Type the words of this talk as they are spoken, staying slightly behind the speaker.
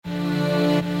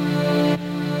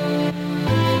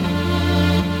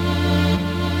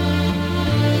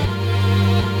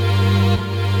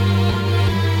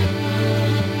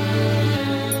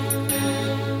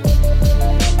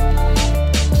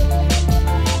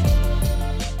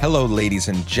Hello, ladies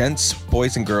and gents,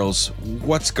 boys and girls,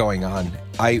 what's going on?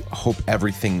 I hope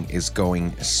everything is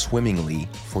going swimmingly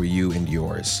for you and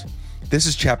yours. This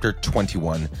is chapter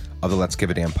 21 of the Let's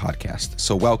Give a Damn podcast.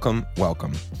 So welcome.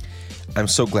 I'm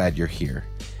so glad you're here.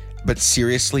 But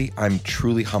seriously, I'm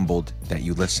truly humbled that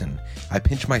you listen. I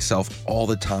pinch myself all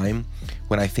the time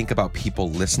when I think about people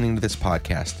listening to this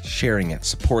podcast, sharing it,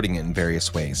 supporting it in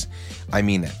various ways. I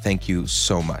mean it. Thank you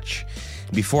so much.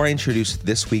 Before I introduce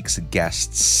this week's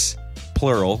guests,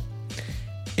 plural,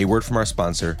 a word from our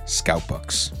sponsor, Scout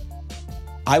Books.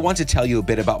 I want to tell you a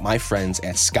bit about my friends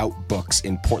at Scout Books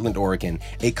in Portland, Oregon,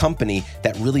 a company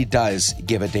that really does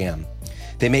give a damn.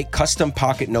 They make custom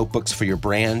pocket notebooks for your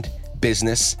brand,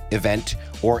 business, event,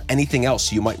 or anything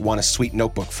else you might want a sweet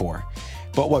notebook for.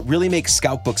 But what really makes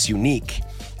Scout Books unique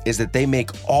is that they make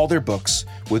all their books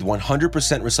with 100%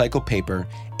 recycled paper,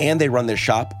 and they run their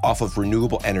shop off of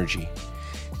renewable energy.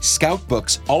 Scout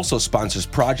Books also sponsors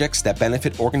projects that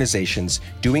benefit organizations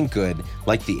doing good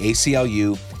like the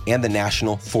ACLU and the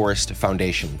National Forest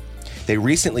Foundation. They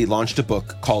recently launched a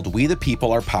book called We the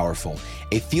People Are Powerful,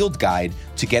 a field guide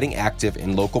to getting active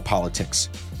in local politics,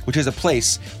 which is a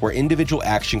place where individual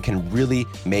action can really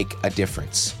make a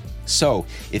difference. So,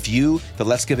 if you, the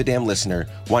Let's Give a Damn listener,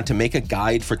 want to make a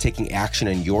guide for taking action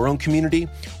in your own community,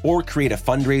 or create a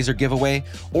fundraiser giveaway,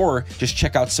 or just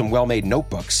check out some well-made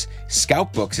notebooks,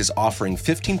 Scout Books is offering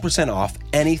 15% off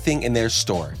anything in their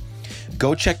store.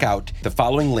 Go check out the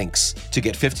following links to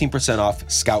get 15% off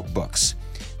Scout Books.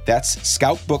 That's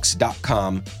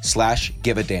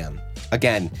scoutbooks.com/giveadamn.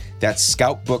 Again, that's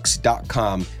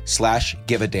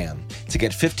scoutbooks.com/giveadamn to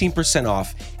get 15%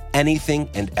 off anything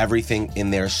and everything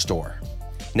in their store.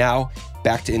 Now,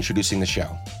 back to introducing the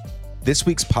show. This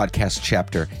week's podcast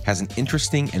chapter has an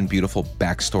interesting and beautiful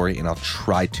backstory, and I'll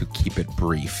try to keep it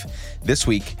brief. This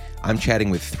week, I'm chatting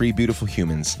with three beautiful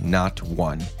humans, not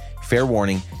one. Fair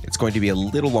warning, it's going to be a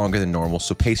little longer than normal,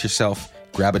 so pace yourself,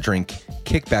 grab a drink,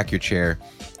 kick back your chair,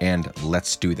 and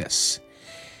let's do this.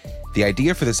 The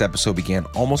idea for this episode began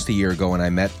almost a year ago when I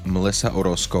met Melissa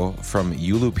Orozco from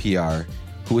Yulu PR,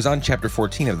 who was on chapter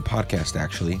 14 of the podcast,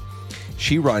 actually.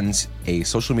 She runs a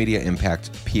social media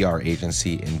impact PR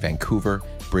agency in Vancouver,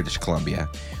 British Columbia.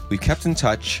 We've kept in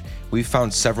touch. We've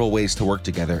found several ways to work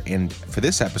together. And for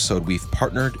this episode, we've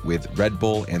partnered with Red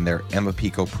Bull and their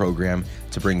Amapico program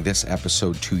to bring this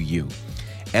episode to you.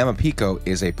 Amapico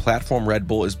is a platform Red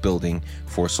Bull is building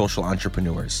for social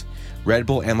entrepreneurs. Red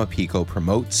Bull Amapico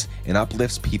promotes and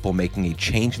uplifts people making a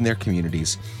change in their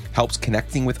communities, helps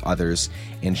connecting with others,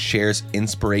 and shares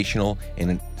inspirational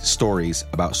and stories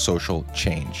about social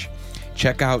change.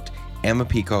 Check out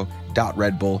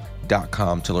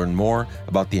amapico.redbull.com to learn more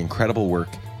about the incredible work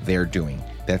they're doing.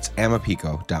 That's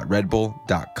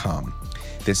amapico.redbull.com.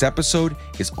 This episode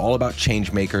is all about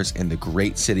change makers in the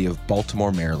great city of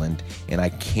Baltimore, Maryland, and I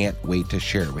can't wait to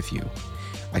share it with you.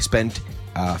 I spent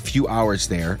a few hours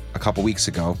there a couple weeks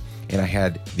ago, and I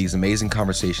had these amazing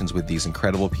conversations with these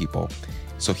incredible people.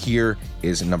 So here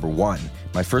is number one.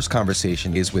 My first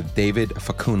conversation is with David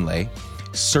Fakunle,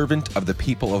 servant of the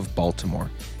people of Baltimore.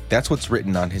 That's what's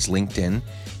written on his LinkedIn.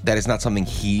 That is not something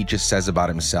he just says about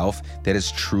himself. That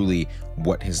is truly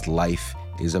what his life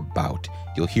is about.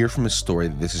 You'll hear from his story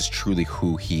that this is truly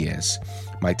who he is.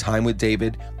 My time with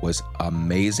David was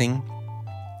amazing,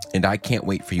 and I can't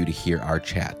wait for you to hear our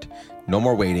chat. No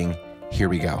more waiting. Here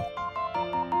we go.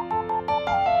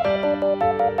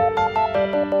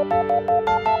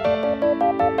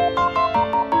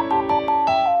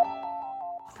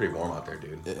 Pretty warm out there,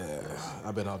 dude. Yeah,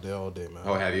 I've been out there all day, man.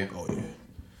 Oh, have you? Oh, yeah.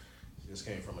 Just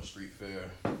came from a street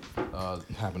fair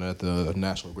happening at the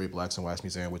National Great Blacks and Whites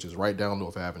Museum, which is right down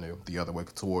North Avenue, the other way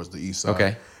towards the east side.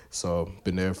 Okay. So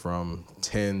been there from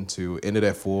 10 to ended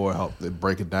at 4, helped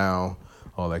break it down,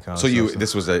 all that kind of stuff. So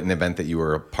this was an event that you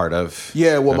were a part of?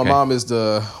 Yeah, well, Okay. my mom is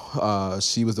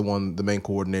she was the main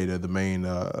coordinator,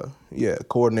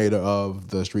 coordinator of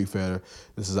the street fair.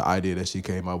 This is an idea that she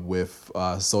came up with.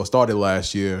 So it started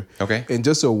last year. Okay. And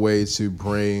just a way to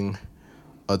bring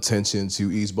attention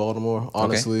to East Baltimore,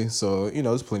 honestly. Okay. So,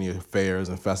 there's plenty of fairs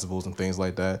and festivals and things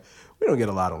like that. We don't get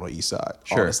a lot on the east side,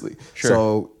 honestly. Sure.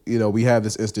 So, we have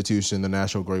this institution, the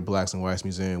National Great Blacks and Whites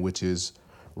Museum, which is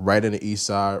right in the east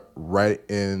side, right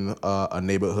in a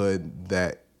neighborhood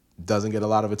that doesn't get a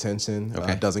lot of attention,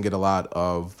 doesn't get a lot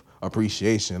of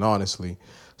appreciation, honestly.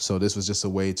 So this was just a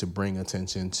way to bring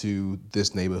attention to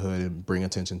this neighborhood and bring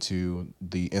attention to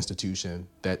the institution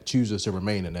that chooses to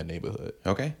remain in that neighborhood.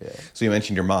 Okay. Yeah. So you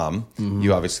mentioned your mom. Mm-hmm.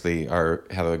 You obviously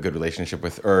have a good relationship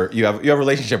with, or you have a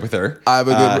relationship with her. I have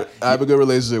a good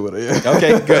relationship with her. Yeah.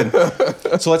 Okay, good.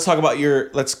 So let's talk about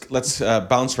let's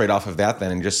bounce right off of that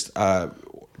then, and just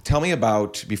Tell me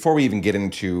about, before we even get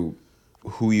into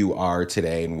who you are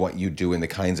today and what you do and the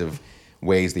kinds of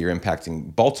ways that you're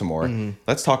impacting Baltimore,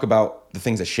 let's talk about the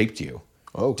things that shaped you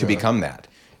to become that.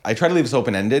 I try to leave this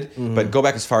open-ended, but go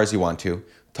back as far as you want to.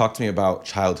 Talk to me about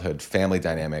childhood, family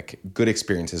dynamic, good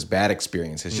experiences, bad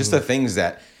experiences, just the things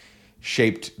that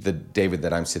shaped the David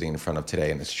that I'm sitting in front of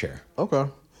today in this chair. Okay.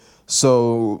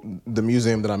 So the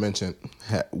museum that I mentioned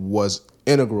was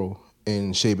integral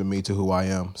in shaping me to who I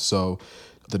am. So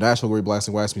the National Great Blacks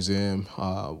and Wax Museum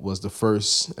was the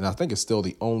first, and I think it's still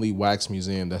the only wax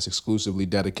museum that's exclusively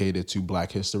dedicated to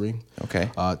Black history. Okay.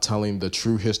 Telling the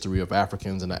true history of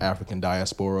Africans and the African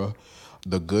diaspora,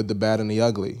 the good, the bad, and the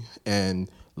ugly, and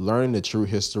learning the true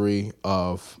history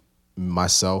of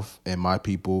myself and my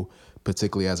people,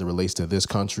 particularly as it relates to this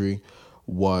country,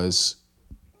 was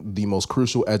the most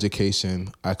crucial education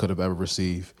I could have ever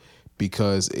received,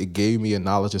 because it gave me a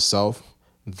knowledge of self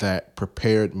that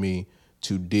prepared me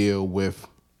to deal with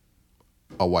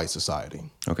a white society.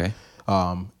 Okay.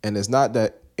 And it's not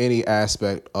that any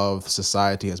aspect of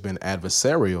society has been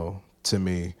adversarial to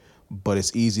me, but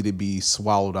it's easy to be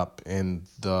swallowed up in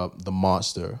the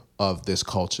monster of this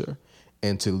culture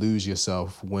and to lose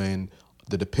yourself when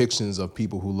the depictions of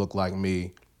people who look like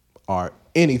me are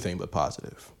anything but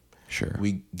positive. Sure.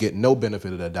 We get no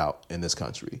benefit of the doubt in this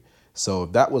country. So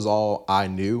if that was all I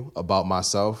knew about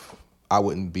myself, I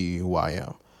wouldn't be who I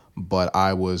am. But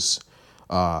I was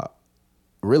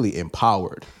really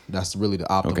empowered. That's really the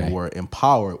optimal word.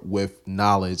 Empowered with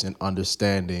knowledge and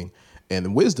understanding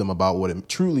and wisdom about what it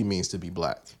truly means to be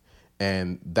Black.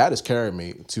 And that has carried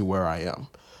me to where I am.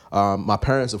 My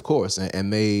parents, of course,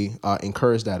 and they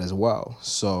encouraged that as well.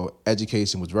 So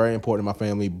education was very important in my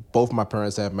family. Both my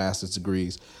parents have master's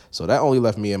degrees. So that only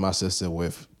left me and my sister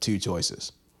with two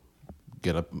choices: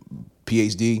 get a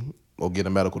PhD or get a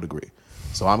medical degree.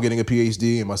 So I'm getting a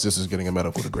PhD and my sister's getting a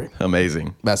medical degree.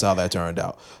 Amazing. That's how that turned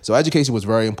out. So education was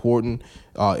very important.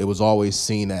 It was always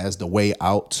seen as the way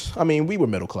out. I mean, we were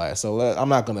middle class, so I'm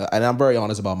not going to, and I'm very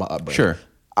honest about my upbringing. Sure.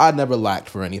 I never lacked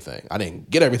for anything. I didn't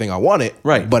get everything I wanted,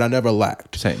 right, but I never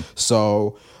lacked. Same.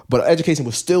 So, but education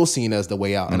was still seen as the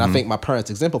way out, and I think my parents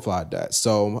exemplified that.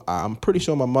 So I'm pretty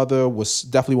sure my mother was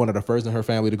definitely one of the first in her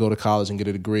family to go to college and get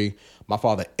a degree. My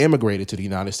father immigrated to the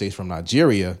United States from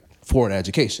Nigeria for an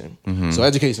education. So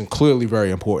education clearly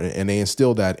very important, and they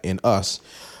instilled that in us.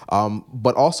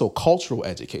 But also cultural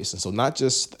education. So not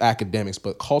just academics,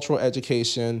 but cultural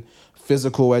education,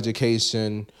 physical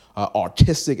education,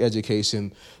 artistic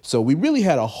education. So we really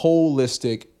had a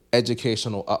holistic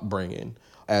educational upbringing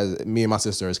as me and my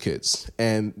sister as kids.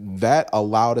 And that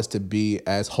allowed us to be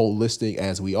as holistic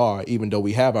as we are, even though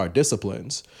we have our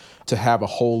disciplines, to have a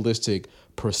holistic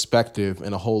perspective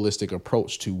and a holistic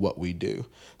approach to what we do.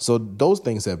 So those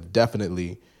things have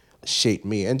definitely shaped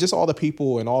me, and just all the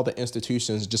people and all the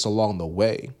institutions just along the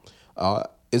way.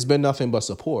 It's been nothing but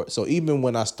support. So even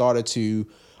when I started to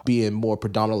be in more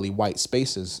predominantly white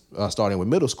spaces, starting with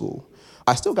middle school,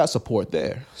 I still got support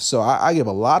there. So I give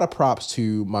a lot of props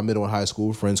to my middle and high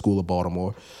school, Friends School of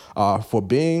Baltimore, for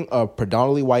being a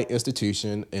predominantly white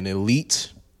institution, an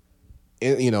elite,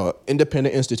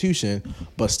 independent institution,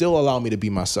 but still allow me to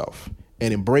be myself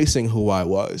and embracing who I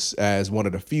was as one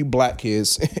of the few Black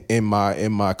kids in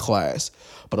my class,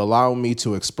 but allowing me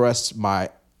to express my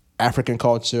African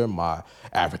culture, my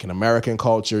African American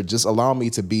culture, just allow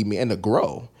me to be me and to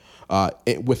grow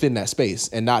within that space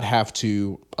and not have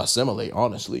to assimilate,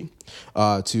 honestly,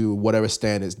 to whatever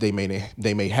standards they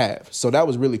may have. So that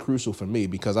was really crucial for me,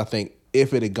 because I think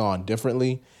if it had gone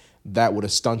differently, that would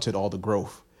have stunted all the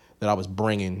growth that I was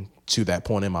bringing to that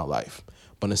point in my life.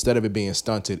 But instead of it being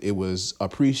stunted, it was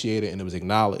appreciated and it was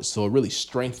acknowledged. So it really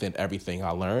strengthened everything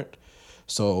I learned.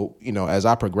 So, as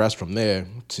I progressed from there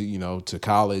to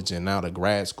college and now to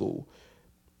grad school,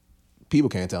 people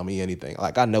can't tell me anything.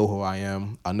 Like, I know who I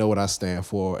am, I know what I stand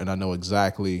for, and I know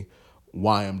exactly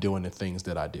why I'm doing the things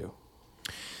that I do.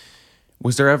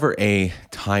 Was there ever a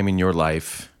time in your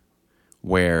life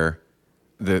where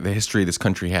the history this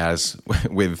country has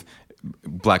with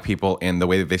Black people and the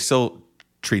way that they still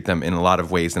treat them in a lot of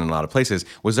ways and in a lot of places,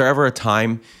 was there ever a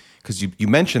time, because you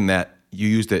mentioned that you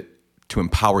used it to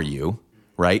empower you,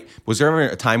 right? Was there ever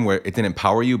a time where it didn't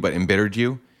empower you but embittered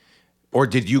you? Or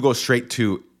did you go straight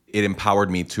to, it empowered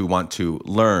me to want to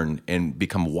learn and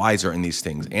become wiser in these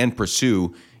things and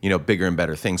pursue, bigger and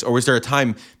better things? Or was there a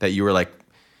time that you were like,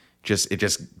 it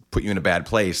just put you in a bad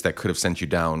place that could have sent you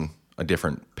down a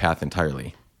different path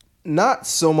entirely? Not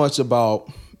so much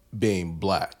about being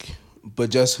Black,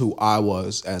 but just who I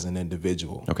was as an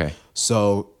individual. Okay.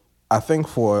 So I think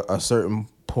for a certain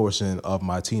portion of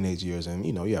my teenage years, and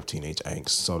you have teenage angst,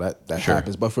 so that Sure.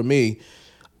 happens. But for me,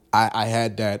 I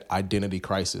had that identity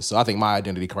crisis. So I think my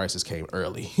identity crisis came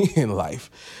early in life.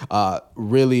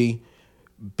 Really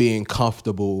being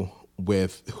comfortable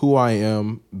with who I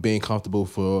am, being comfortable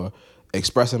for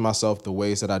expressing myself the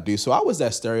ways that I do. So I was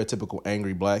that stereotypical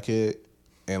angry black kid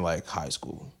in like high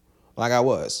school. Like I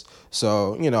was.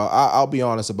 So, I'll be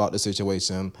honest about the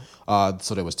situation.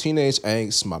 So there was teenage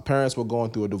angst. My parents were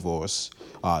going through a divorce.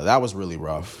 That was really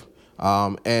rough.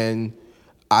 And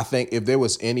I think if there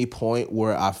was any point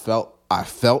where I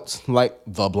felt like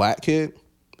the black kid,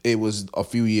 it was a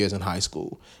few years in high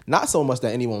school. Not so much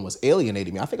that anyone was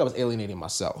alienating me. I think I was alienating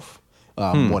myself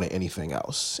more than anything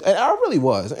else. And I really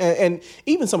was. And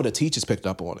even some of the teachers picked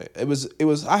up on it. It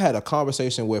was. I had a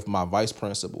conversation with my vice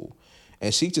principal,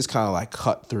 and she just kind of like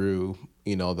cut through,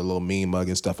 the little mean mug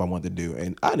and stuff I wanted to do.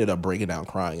 And I ended up breaking down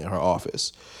crying in her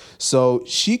office. So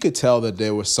she could tell that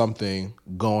there was something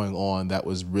going on that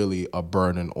was really a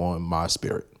burden on my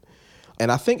spirit.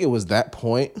 And I think it was that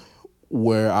point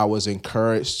where I was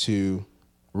encouraged to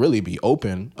really be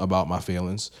open about my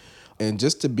feelings and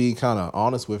just to be kind of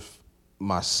honest with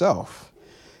myself.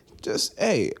 Just,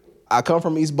 hey, I come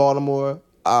from East Baltimore.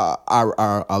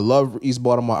 I love East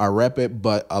Baltimore. I rep it.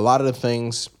 But a lot of the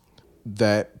things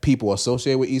that people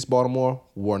associate with East Baltimore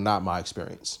were not my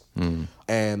experience.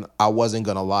 And I wasn't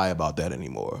going to lie about that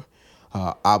anymore.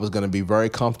 I was going to be very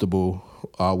comfortable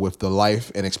with the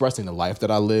life and expressing the life that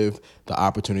I live, the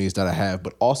opportunities that I have,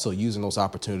 but also using those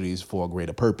opportunities for a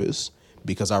greater purpose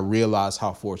because I realized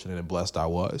how fortunate and blessed I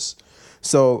was.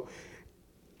 So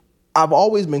I've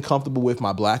always been comfortable with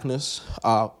my blackness.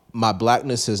 My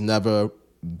blackness has never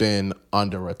been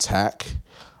under attack.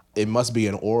 It must be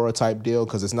an aura type deal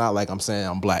because it's not like I'm saying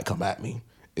I'm black, come at me.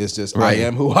 It's just right. I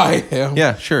am who I am.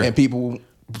 Yeah, sure. And people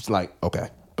like, okay,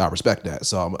 I respect that.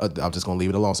 So I'm just going to leave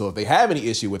it alone. So if they have any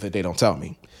issue with it, they don't tell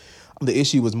me. The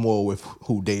issue was more with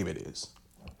who David is,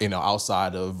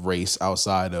 outside of race,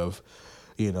 outside of,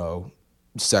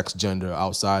 sex, gender,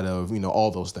 outside of,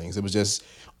 all those things. It was just,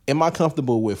 am I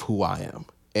comfortable with who I am?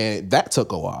 And that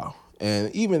took a while.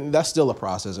 And even that's still a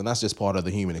process. And that's just part of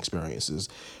the human experiences.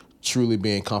 Truly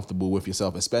being comfortable with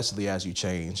yourself, especially as you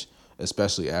change,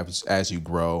 especially as you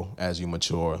grow, as you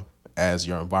mature, as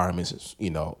your environments,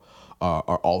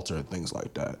 are altered, things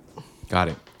like that. Got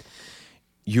it.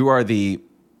 You are the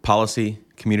Policy,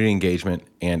 Community Engagement,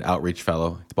 and Outreach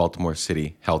Fellow at the Baltimore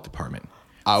City Health Department.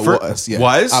 I was.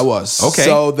 Okay.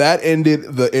 So that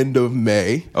ended the end of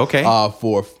May. Okay.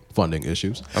 For funding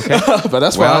issues. Okay. But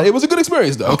that's fine. It was a good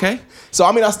experience, though. Okay. So,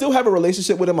 I still have a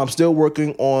relationship with them. I'm still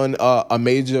working on a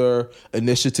major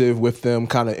initiative with them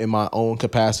kind of in my own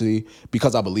capacity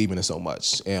because I believe in it so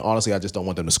much. And honestly, I just don't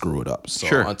want them to screw it up. So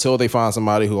sure. Until they find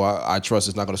somebody who I trust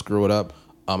is not going to screw it up,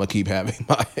 I'm going to keep having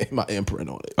my imprint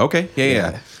on it. Okay.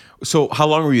 Yeah. So how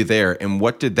long were you there and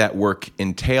what did that work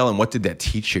entail and what did that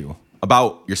teach you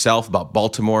about yourself, about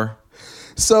Baltimore?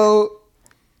 So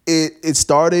It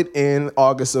started in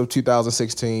August of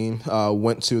 2016,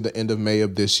 went to the end of May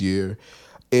of this year.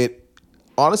 It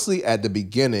honestly, at the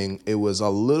beginning, it was a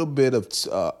little bit of,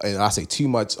 and I say too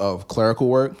much of clerical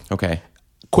work. Okay.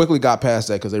 Quickly got past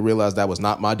that because they realized that was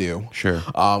not my deal. Sure.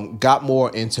 Got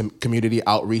more into community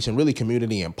outreach and really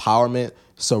community empowerment.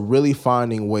 So really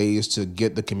finding ways to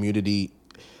get the community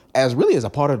as a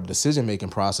part of the decision-making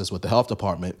process with the health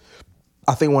department.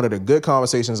 I think one of the good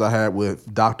conversations I had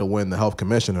with Dr. Wynn, the health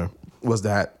commissioner, was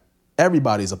that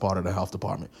everybody's a part of the health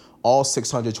department. All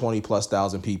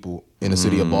 620,000+ people in the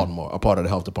city of Baltimore are part of the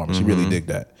health department. She really dig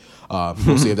that.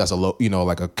 We'll see if that's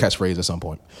like a catchphrase at some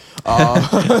point.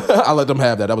 I'll let them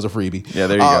have that. That was a freebie. Yeah,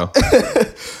 there you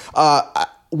go.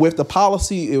 With the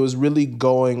policy, it was really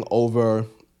going over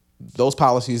those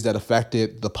policies that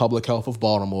affected the public health of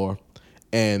Baltimore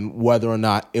and whether or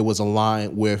not it was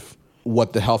aligned with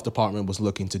what the health department was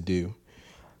looking to do.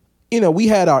 We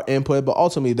had our input, but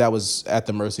ultimately that was at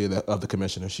the mercy of the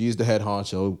commissioner. She's the head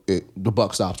honcho. The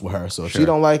buck stops with her. So if she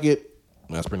don't like it,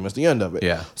 that's pretty much the end of it.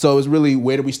 Yeah. So it's really,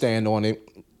 where do we stand on it?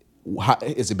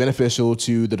 Is it beneficial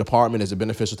to the department? Is it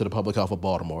beneficial to the public health of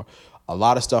Baltimore? A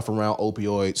lot of stuff around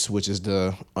opioids, which is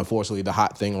unfortunately the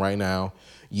hot thing right now.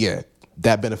 Yeah,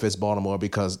 that benefits Baltimore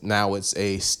because now it's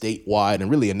a statewide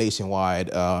and really a nationwide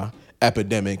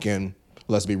epidemic. And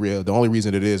let's be real, the only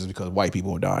reason it is because white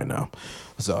people are dying now.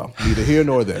 So neither here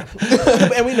nor there.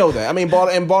 And we know that.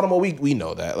 In Baltimore, we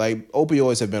know that. Like,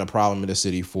 opioids have been a problem in the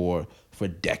city for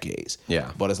decades.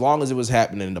 Yeah. But as long as it was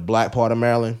happening in the black part of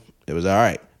Maryland, it was all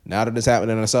right. Now that it's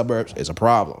happening in the suburbs, it's a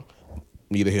problem.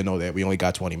 Neither here nor there. We only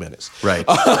got 20 minutes. Right.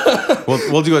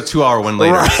 We'll do a 2-hour one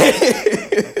later.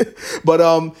 Right. But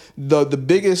the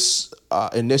biggest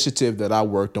initiative that I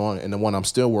worked on, and the one I'm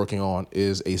still working on,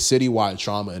 is a citywide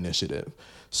trauma initiative.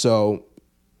 So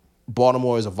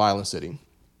Baltimore is a violent city.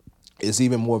 It's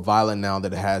even more violent now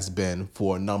than it has been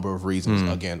for a number of reasons.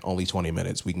 Again, only 20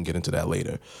 minutes. We can get into that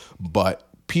later. But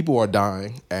people are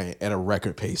dying at a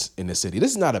record pace in this city.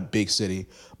 This is not a big city,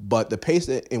 but the pace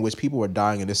in which people are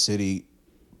dying in this city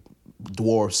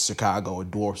dwarfs Chicago, it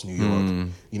dwarfs New York.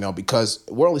 You know, because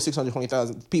we're only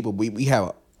 620,000 people. We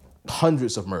have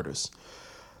hundreds of murders.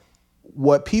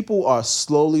 What people are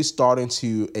slowly starting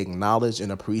to acknowledge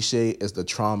and appreciate is the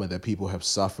trauma that people have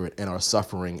suffered and are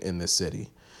suffering in this city.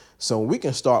 So we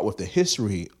can start with the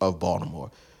history of Baltimore.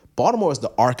 Baltimore is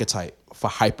the archetype for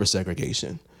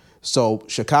hyper-segregation. So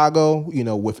Chicago, you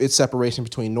know, with its separation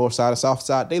between North Side and South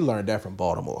Side, they learned that from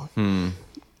Baltimore.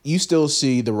 You still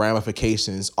see the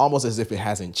ramifications almost as if it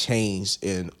hasn't changed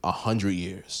in 100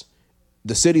 years.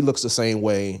 The city looks the same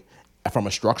way from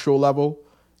a structural level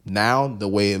now the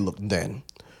way it looked then,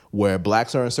 where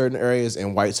blacks are in certain areas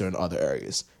and whites are in other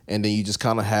areas. And then you just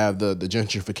kind of have the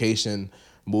gentrification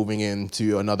moving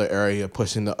into another area,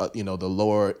 pushing the the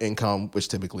lower income, which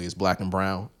typically is black and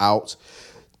brown, out.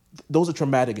 Those are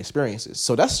traumatic experiences.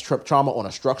 So that's trauma on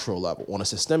a structural level, on a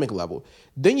systemic level.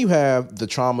 Then you have the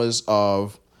traumas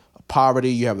of poverty,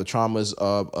 you have the traumas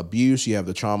of abuse, you have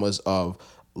the traumas of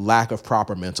lack of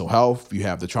proper mental health, you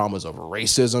have the traumas of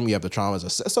racism, you have the traumas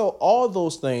of... So all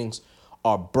those things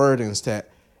are burdens that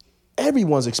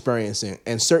everyone's experiencing,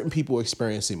 and certain people are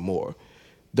experiencing more.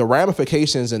 The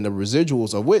ramifications and the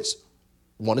residuals of which,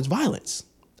 one is violence.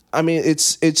 I mean,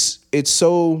 it's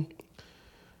so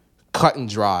cut and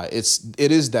dry.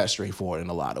 It is that straightforward in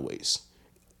a lot of ways.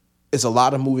 It's a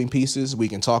lot of moving pieces. We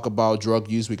can talk about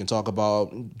drug use. We can talk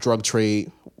about drug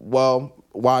trade. Well,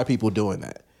 why are people doing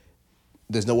that?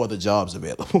 There's no other jobs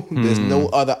available. There's no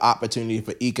other opportunity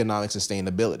for economic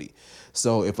sustainability.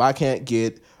 So if I can't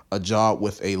get a job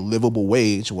with a livable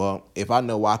wage, well, if I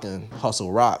know I can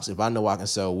hustle rocks, if I know I can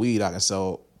sell weed, I can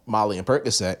sell Molly and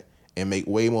Percocet and make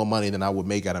way more money than I would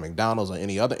make at a McDonald's or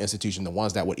any other institution, the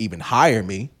ones that would even hire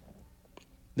me,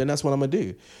 then that's what I'm going to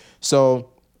do. So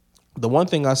the one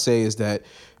thing I say is that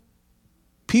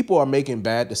people are making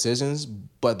bad decisions,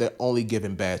 but they're only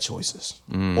giving bad choices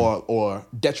or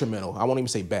detrimental. I won't even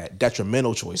say bad,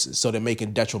 detrimental choices. So they're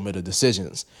making detrimental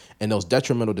decisions. And those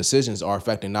detrimental decisions are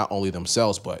affecting not only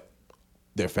themselves, but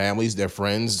their families, their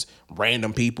friends,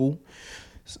 random people.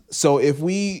 So if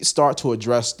we start to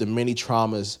address the many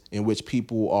traumas in which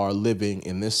people are living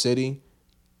in this city,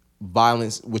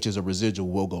 violence, which is a residual,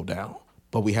 will go down.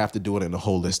 But we have to do it in a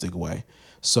holistic way.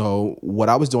 So what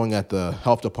I was doing at the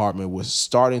health department was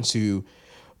starting to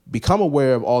become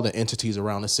aware of all the entities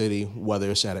around the city, whether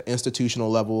it's at an institutional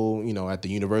level, you know, at the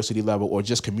university level, or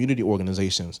just community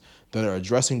organizations that are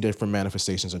addressing different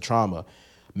manifestations of trauma,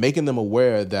 making them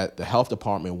aware that the health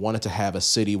department wanted to have a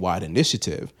citywide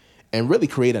initiative and really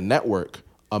create a network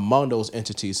among those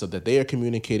entities so that they are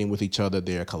communicating with each other,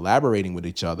 they are collaborating with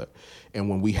each other. And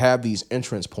when we have these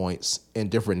entrance points in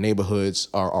different neighborhoods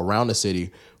or around the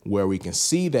city where we can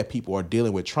see that people are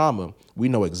dealing with trauma, we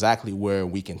know exactly where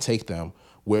we can take them,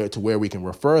 where we can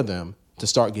refer them to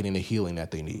start getting the healing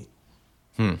that they need.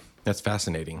 That's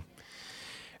fascinating.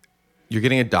 You're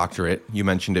getting a doctorate. You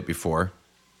mentioned it before.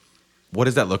 What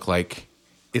does that look like?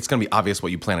 It's going to be obvious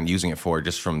what you plan on using it for,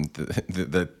 just from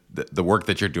the work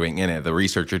that you're doing in it, the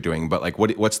research you're doing. But like,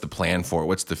 what's the plan for it?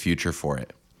 What's the future for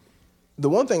it? The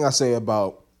one thing I say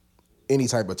about any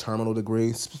type of terminal degree,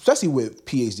 especially with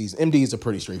PhDs, MDs are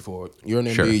pretty straightforward. You're an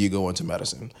MD, sure. You go into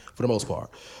medicine for the most part.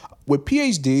 With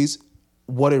PhDs,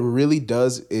 what it really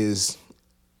does is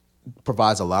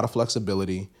provides a lot of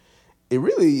flexibility. It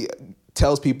really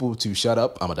tells people to shut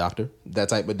up, I'm a doctor, that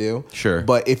type of deal. Sure.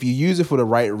 But if you use it for the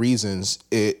right reasons,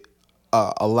 it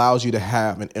allows you to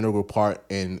have an integral part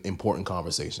in important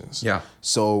conversations. Yeah.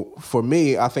 So for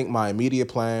me, I think my immediate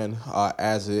plan,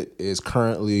 as it is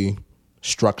currently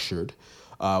structured,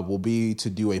 will be to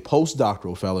do a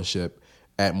postdoctoral fellowship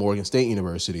at Morgan State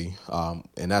University.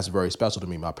 And that's very special to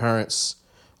me. My parents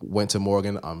went to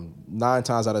Morgan. I'm 9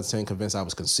 times out of 10 convinced I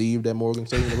was conceived at Morgan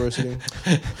State University.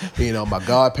 You know, my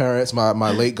godparents,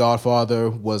 my late godfather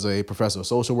was a professor of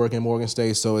social work in Morgan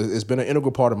State. So it's been an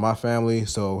integral part of my family.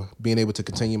 So being able to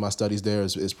continue my studies there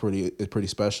is pretty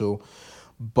special.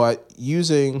 But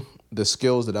using the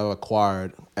skills that I've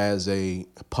acquired as a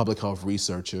public health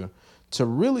researcher to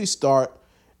really start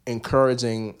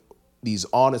encouraging these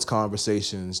honest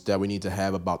conversations that we need to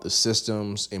have about the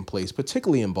systems in place,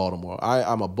 particularly in Baltimore.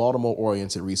 I'm a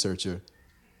Baltimore-oriented researcher.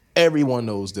 Everyone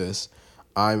knows this.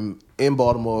 I'm in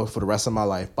Baltimore for the rest of my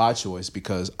life by choice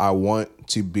because I want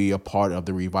to be a part of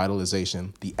the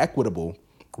revitalization, the equitable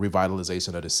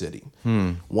revitalization of the city.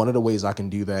 One of the ways I can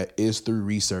do that is through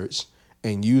research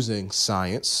and using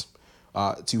science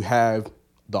to have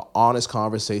the honest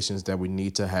conversations that we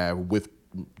need to have with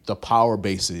the power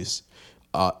bases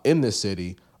in the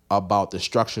city about the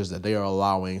structures that they are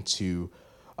allowing to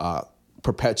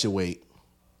perpetuate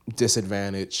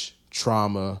disadvantage,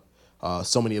 trauma,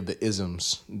 so many of the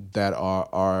isms that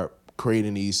are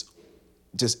creating these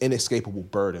just inescapable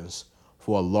burdens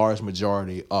for a large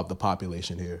majority of the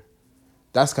population here.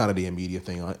 That's kind of the immediate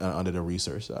thing under the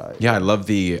research side. Yeah, I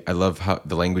love how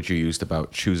the language you used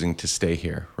about choosing to stay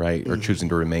here, right, or choosing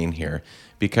to remain here,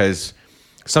 because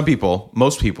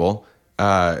most people,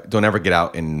 don't ever get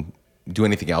out and do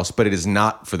anything else, but it is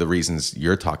not for the reasons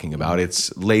you're talking about.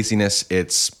 It's laziness.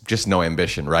 It's just no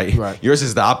ambition, right? Yours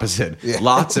is the opposite. Yeah.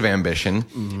 Lots of ambition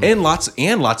and lots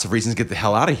of reasons to get the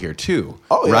hell out of here too.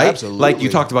 Oh, yeah, right? Absolutely. Like you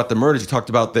talked about the murders. You talked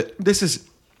about that. This is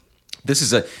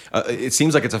it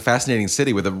seems like it's a fascinating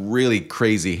city with a really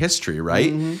crazy history,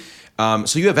 right?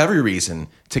 So you have every reason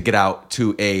to get out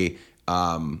to a,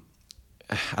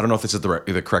 I don't know if this is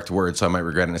the correct word, so I might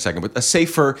regret it in a second, but a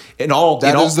safer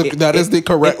that is the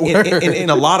correct word in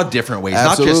a lot of different ways.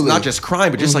 Not just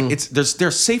crime, but just like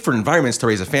there's safer environments to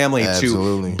raise a family,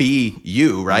 to be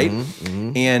you, right?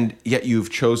 And yet you've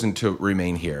chosen to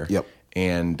remain here. Yep.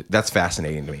 And that's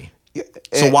fascinating to me. Yeah.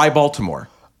 So why Baltimore?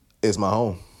 It's my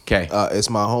home. Okay. It's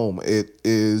my home. It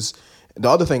is. The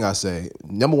other thing I say,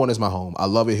 number one, is my home. I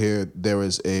love it here. There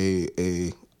is a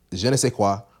je ne sais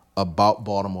quoi about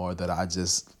Baltimore that I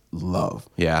just love.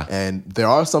 Yeah. And there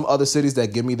are some other cities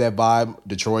that give me that vibe,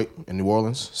 Detroit and New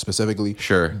Orleans specifically.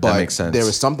 Sure, but that makes sense. There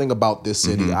is something about this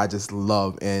city I just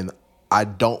love, and I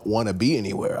don't want to be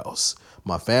anywhere else.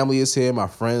 My family is here. My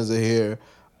friends are here.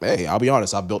 Hey, I'll be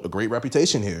honest, I've built a great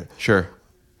reputation here. Sure.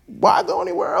 Why go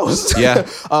anywhere else? Yeah.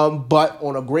 But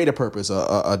on a greater purpose,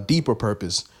 a deeper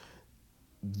purpose,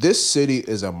 this city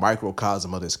is a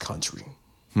microcosm of this country.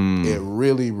 It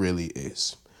really, really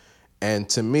is. And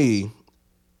to me,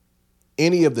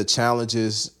 any of the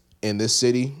challenges in this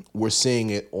city, we're seeing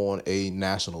it on a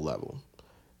national level.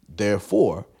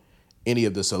 Therefore, any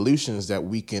of the solutions that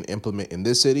we can implement in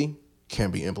this city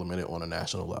can be implemented on a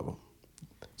national level.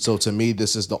 So to me,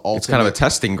 this is the ultimate. It's kind of a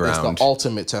testing ground. It's the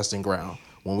ultimate testing ground.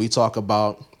 When we talk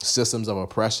about systems of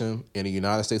oppression in the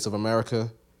United States of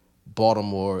America,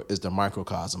 Baltimore is the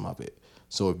microcosm of it.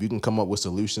 So if you can come up with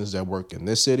solutions that work in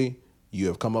this city, you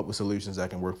have come up with solutions that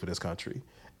can work for this country.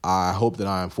 I hope that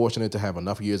I am fortunate to have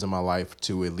enough years in my life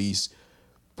to at least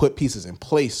put pieces in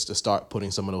place to start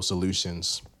putting some of those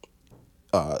solutions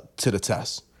to the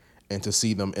test and to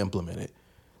see them implemented,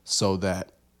 so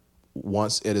that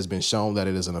once it has been shown that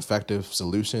it is an effective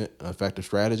solution, an effective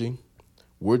strategy,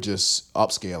 we're just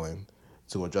upscaling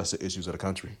to address the issues of the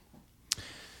country.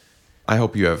 I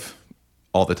hope you have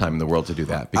all the time in the world to do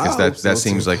that, because that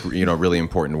seems like really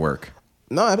important work.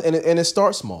 No, and it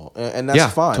starts small, and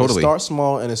that's fine. Totally. It starts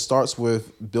small, and it starts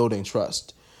with building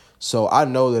trust. So I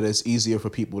know that it's easier for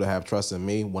people to have trust in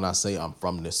me when I say I'm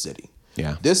from this city.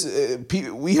 Yeah.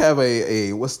 We have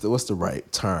a what's the right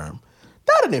term?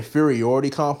 Not an inferiority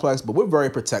complex, but we're very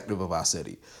protective of our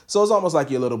city. So it's almost like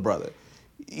your little brother.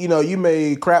 You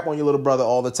may crap on your little brother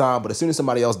all the time, but as soon as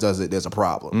somebody else does it, there's a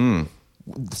problem.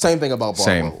 Same thing about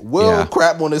Baltimore. We'll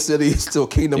crap on the city till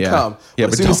kingdom come.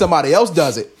 But as soon as somebody else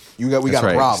does it, we got a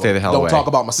problem. Stay the hell Don't away. talk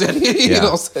about my city. You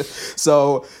know what I'm saying?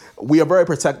 So we are very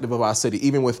protective of our city,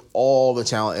 even with all the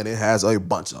challenge, and it has a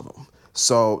bunch of them.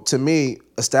 So to me,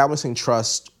 establishing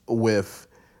trust with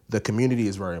the community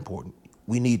is very important.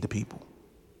 We need the people.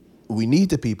 We need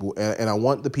the people, and I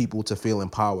want the people to feel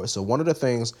empowered. So one of the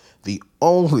things, the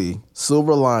only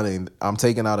silver lining I'm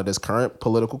taking out of this current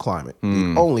political climate,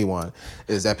 the only one,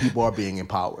 is that people are being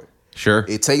empowered. Sure.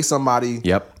 It takes somebody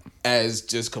as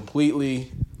just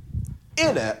completely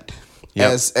inept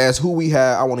as who we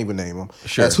have. I won't even name them.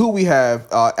 Sure. As who we have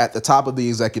at the top of the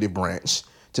executive branch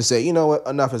to say, you know what,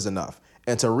 enough is enough,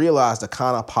 and to realize the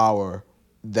kind of power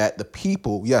that the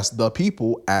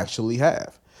people actually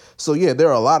have. So yeah, there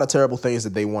are a lot of terrible things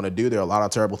that they want to do. There are a lot of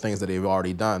terrible things that they've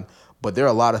already done, but there are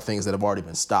a lot of things that have already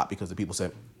been stopped because the people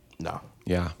said, no,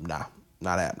 not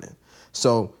happening.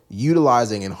 So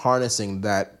utilizing and harnessing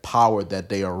that power that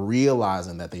they are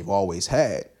realizing that they've always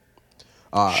had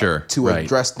to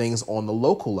address things on the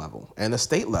local level and the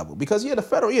state level. Because the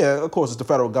federal, of course it's the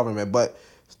federal government, but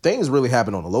things really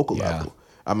happen on the local level.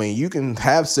 I mean, you can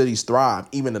have cities thrive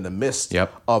even in the midst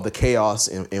of the chaos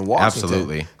in Washington.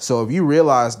 Absolutely. So if you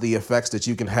realize the effects that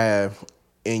you can have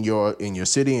in your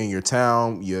city, in your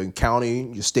town, your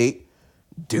county, your state,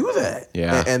 do that.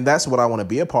 Yeah. And that's what I want to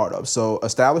be a part of. So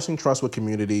establishing trust with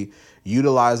community,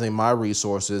 utilizing my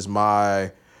resources,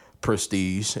 my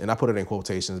prestige, and I put it in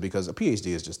quotations because a PhD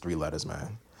is just 3 letters,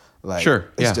 man. Like, Sure.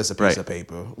 it's just a piece of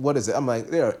paper. What is it? I'm like,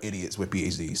 there are idiots with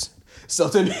PhDs. So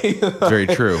to me, very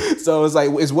true. So it's like,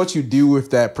 it's what you do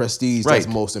with that prestige that's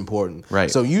most important.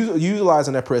 Right. So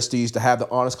utilizing that prestige to have the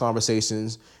honest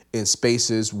conversations in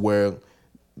spaces where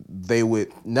they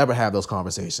would never have those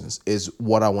conversations is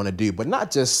what I want to do. But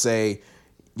not just say,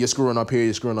 you're screwing up here,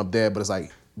 you're screwing up there, but it's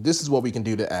like, this is what we can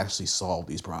do to actually solve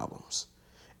these problems.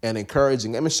 And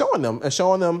encouraging them and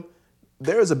showing them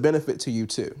there is a benefit to you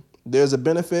too. There's a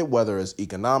benefit, whether it's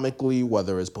economically,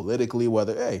 whether it's politically,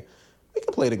 whether, hey, we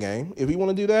can play the game. If you want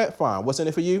to do that, fine. What's in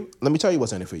it for you? Let me tell you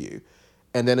what's in it for you.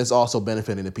 And then it's also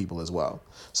benefiting the people as well.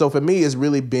 So for me, it's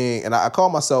really being, and I call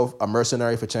myself a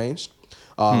mercenary for change.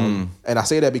 And I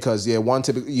say that because, one,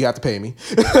 typically you have to pay me.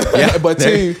 But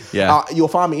two, you'll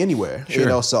find me anywhere.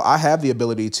 Sure. So I have the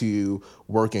ability to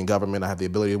work in government. I have the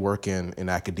ability to work in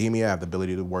academia. I have the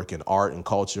ability to work in art and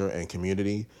culture and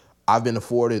community. I've been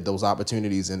afforded those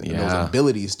opportunities and those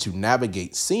abilities to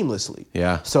navigate seamlessly.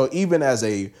 Yeah. So even as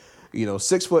a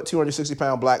 6 foot, 260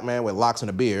 pound black man with locks and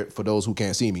a beard, for those who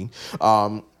can't see me,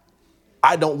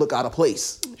 I don't look out of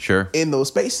place. Sure. In those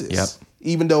spaces. Yep.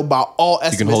 Even though by all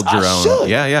estimates, you can hold your own. Should.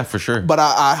 Yeah, for sure. But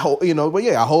I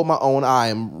hold my own. I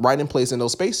am right in place in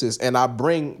those spaces, and I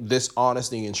bring this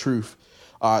honesty and truth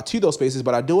to those spaces.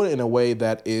 But I do it in a way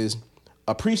that is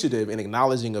appreciative and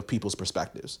acknowledging of people's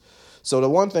perspectives. So the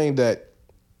one thing that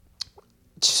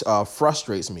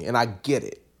frustrates me, and I get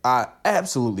it, I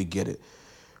absolutely get it.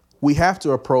 We have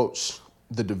to approach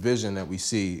the division that we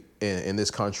see in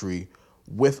this country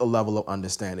with a level of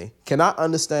understanding. Can I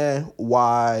understand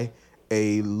why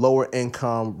a lower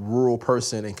income rural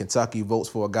person in Kentucky votes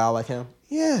for a guy like him?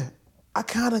 Yeah, I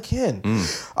kind of can.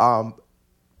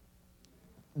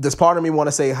 Does part of me want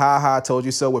to say, ha, I told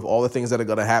you so, with all the things that are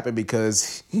going to happen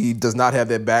because he does not have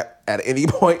their back at any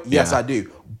point? Yes, I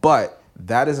do. But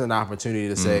that is an opportunity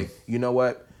to say, you know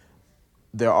what?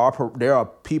 There are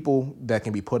people that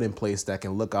can be put in place that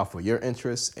can look out for your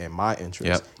interests and my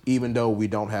interests, even though we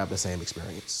don't have the same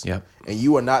experience. Yep. And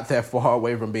you are not that far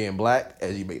away from being black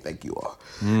as you may think you are.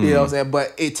 You know what I'm saying?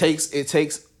 But it takes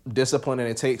discipline and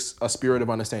it takes a spirit of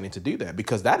understanding to do that,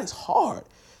 because that is hard.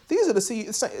 These are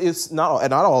it's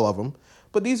not all of them,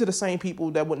 but these are the same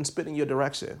people that wouldn't spit in your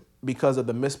direction because of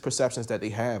the misperceptions that they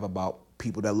have about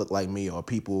people that look like me or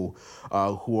people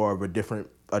who are of a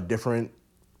different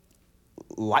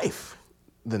life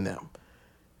than them.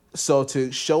 So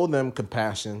to show them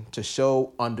compassion, to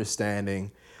show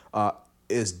understanding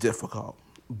is difficult,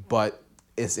 but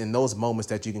it's in those moments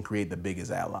that you can create the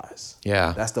biggest allies.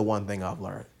 Yeah. That's the one thing I've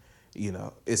learned.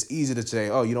 It's easy to say,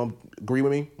 oh, you don't agree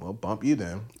with me? Well, bump you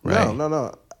then. Right.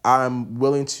 No. I'm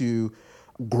willing to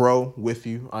grow with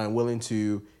you. I'm willing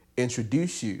to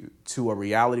introduce you to a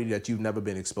reality that you've never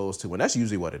been exposed to. And that's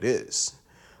usually what it is.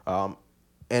 And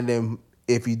then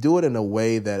if you do it in a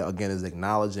way that, again, is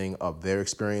acknowledging of their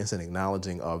experience and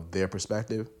acknowledging of their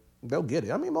perspective, they'll get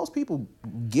it. I mean, most people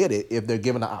get it if they're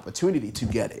given the opportunity to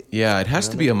get it. Yeah, it has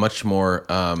to be a much more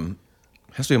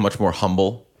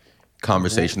humble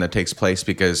conversation that takes place,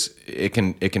 because it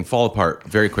can fall apart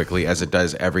very quickly, as it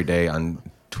does every day on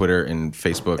Twitter and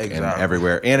Facebook and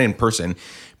everywhere and in person,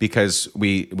 because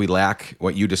we lack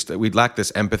we lack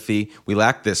this empathy, we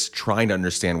lack this trying to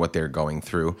understand what they're going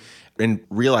through, and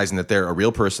realizing that they're a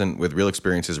real person with real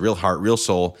experiences, real heart, real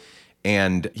soul.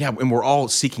 And we're all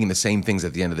seeking the same things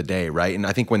at the end of the day, right? And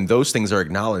I think when those things are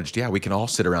acknowledged, we can all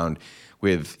sit around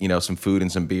with some food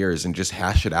and some beers and just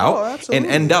hash it out and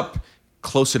end up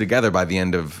closer together by the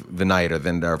end of the night or the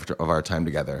end of our time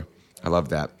together. I love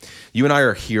that. You and I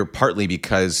are here partly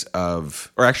because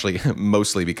of, or actually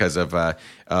mostly because of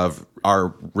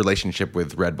our relationship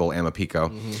with Red Bull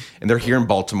Amapico. And they're here in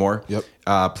Baltimore.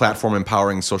 Platform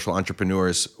empowering social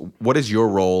entrepreneurs. What is your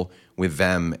role with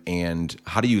them, and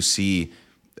how do you see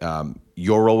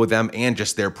your role with them and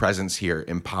just their presence here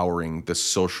empowering the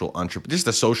social just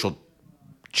the social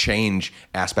change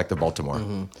aspect of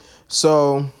Baltimore?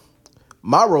 So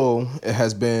my role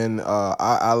has been,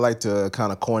 I like to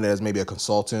kind of coin it as maybe a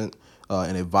consultant,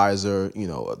 an advisor.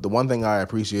 The one thing I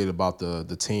appreciated about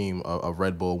the team of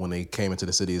Red Bull when they came into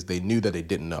the city is they knew that they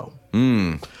didn't know.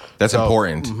 That's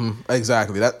important.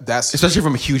 Exactly. That's especially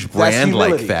from a huge brand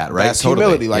like that, right? That's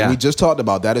humility. Like we just talked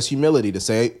about. That is humility to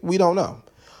say we don't know.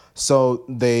 So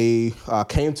they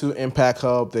came to Impact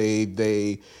Hub.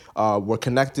 They were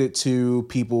connected to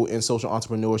people in social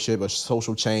entrepreneurship or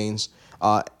social change.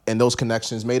 And those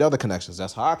connections made other connections.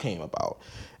 That's how I came about.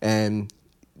 And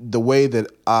the way that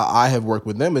I have worked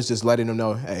with them is just letting them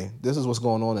know, hey, this is what's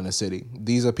going on in the city.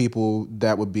 These are people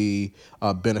that would be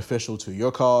beneficial to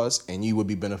your cause, and you would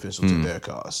be beneficial to their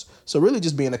cause. So really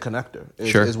just being a connector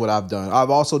is what I've done.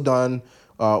 I've also done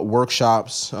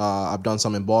workshops. I've done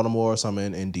some in Baltimore, some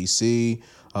in DC.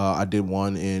 I did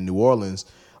one in New Orleans.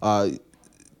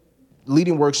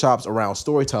 Leading workshops around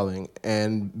storytelling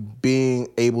and being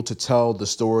able to tell the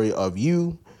story of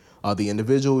you, the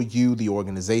individual, you, the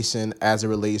organization, as it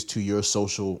relates to your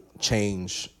social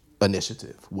change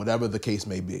initiative, whatever the case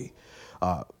may be.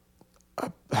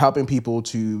 Helping people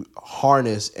to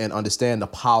harness and understand the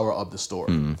power of the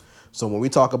story. So when we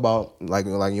talk about, like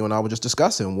you and I were just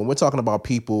discussing, when we're talking about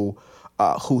people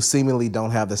who seemingly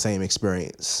don't have the same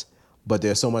experience, but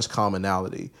there's so much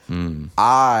commonality,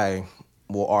 I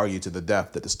will argue to the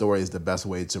death that the story is the best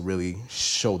way to really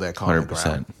show that common 100%.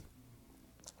 ground.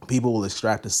 People will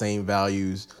extract the same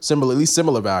values, similar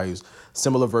values,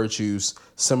 similar virtues,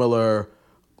 similar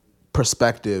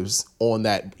perspectives on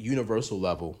that universal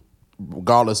level,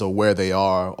 regardless of where they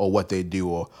are or what they do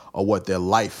or what their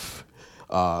life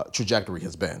trajectory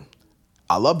has been.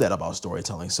 I love that about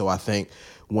storytelling. So I think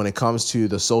when it comes to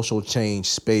the social change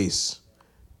space,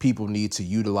 people need to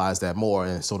utilize that more.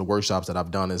 And so the workshops that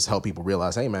I've done is help people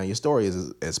realize, hey man, your story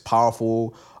is as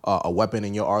powerful a weapon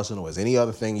in your arsenal as any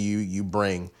other thing you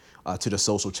bring to the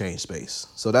social change space.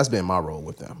 So that's been my role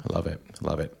with them. I love it.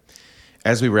 Love it.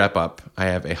 As we wrap up, I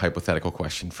have a hypothetical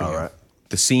question for you. All right.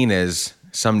 The scene is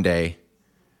someday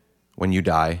when you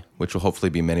die, which will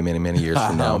hopefully be many, many, many years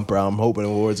from now. I'm hoping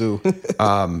in War II.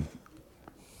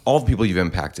 All the people you've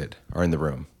impacted are in the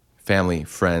room. Family,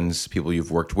 friends, people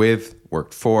you've worked with,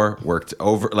 worked for, worked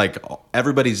over. Like,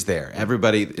 everybody's there.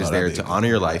 Everybody is there to honor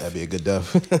your life. That'd be a good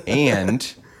death.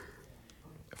 And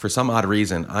for some odd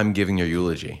reason, I'm giving your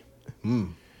eulogy.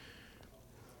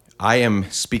 I am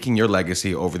speaking your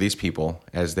legacy over these people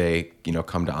as they,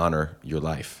 come to honor your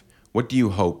life. What do you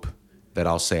hope that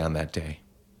I'll say on that day?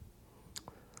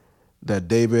 That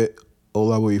David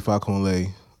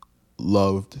Olayiwoye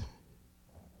loved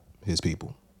his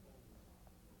people.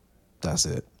 That's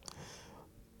it.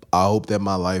 I hope that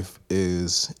my life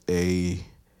is a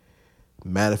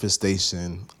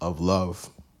manifestation of love,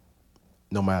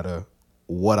 no matter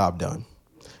what I've done.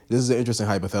 This is an interesting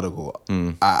hypothetical.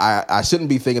 I shouldn't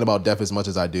be thinking about death as much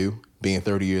as I do, being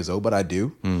 30 years old, but I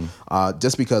do.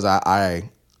 Just because I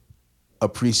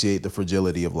appreciate the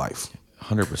fragility of life.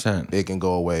 100%. It can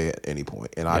go away at any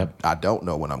point, and I don't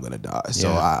know when I'm going to die. So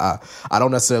I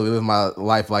don't necessarily live my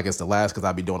life like it's the last, because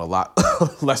I'd be doing a lot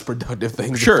less productive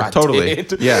things. Sure, if I totally.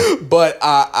 did. Yeah. But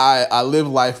I live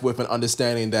life with an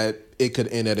understanding that it could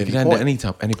end at any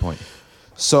point. Any point.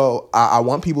 So I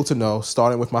want people to know,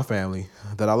 starting with my family,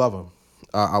 that I love them.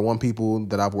 I want people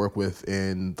that I've worked with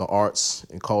in the arts,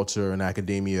 in culture, in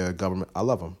academia, government. I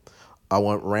love them. I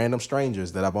want random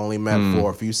strangers that I've only met for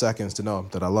a few seconds to know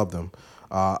that I love them.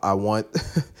 I want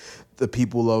the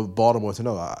people of Baltimore to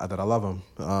know that I love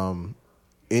them.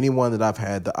 Anyone that I've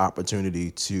had the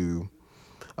opportunity to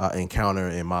encounter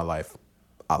in my life,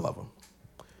 I love them.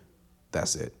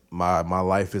 That's it. My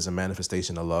life is a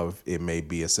manifestation of love. It may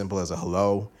be as simple as a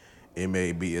hello. It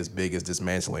may be as big as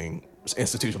dismantling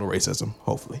institutional racism,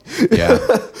 hopefully. Yeah.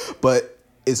 But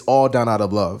it's all done out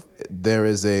of love. There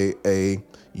is a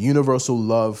universal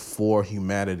love for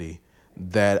humanity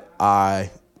that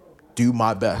I do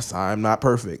my best. I'm not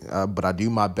perfect, but I do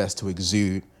my best to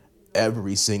exude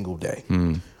every single day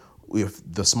with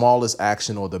the smallest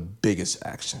action or the biggest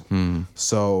action.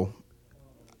 So,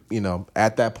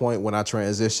 at that point when I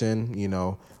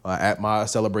transition, at my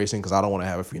celebration, because I don't want to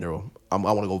have a funeral. I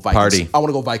want to go Viking. Party. I want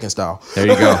to go Viking style. There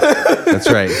you go.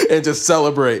 That's right. And just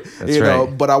celebrate. That's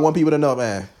right. But I want people to know,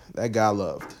 man, that guy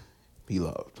loved. He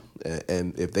loved.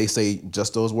 And if they say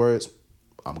just those words,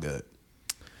 I'm good.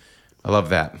 I love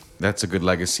that. That's a good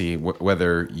legacy.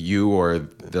 Whether you or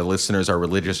the listeners are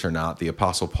religious or not, the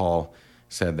Apostle Paul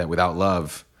said that without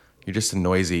love, you're just a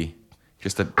noisy.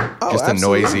 It's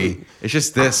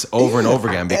just this over and over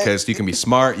again, because you can be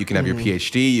smart, you can have your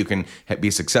PhD, you can be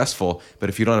successful, but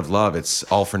if you don't have love, it's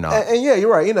all for naught. And yeah,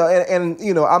 you're right. And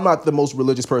I'm not the most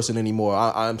religious person anymore.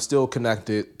 I'm still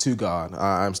connected to God.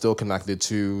 I'm still connected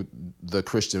to the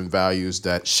Christian values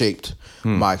that shaped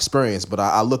my experience. But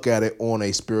I look at it on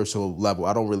a spiritual level.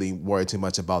 I don't really worry too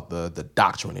much about the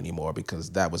doctrine anymore, because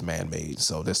that was man-made.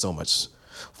 So there's so much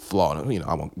flaw.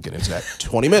 I won't get into that.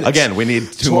 20 minutes. Again, we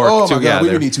need two more. Oh my God,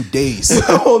 we need 2 days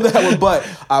on that one. But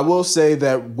I will say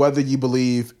that whether you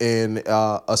believe in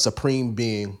a supreme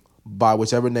being, by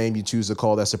whichever name you choose to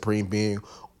call that supreme being,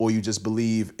 or you just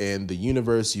believe in the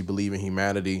universe, you believe in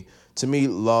humanity, to me,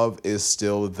 love is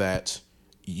still that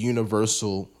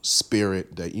universal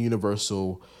spirit, that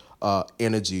universal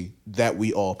energy that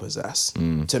we all possess.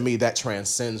 To me, that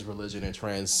transcends religion and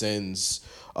transcends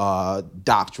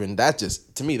doctrine.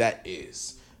 To me, that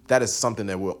is that is something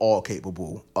that we're all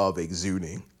capable of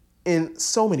exuding in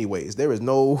so many ways. There is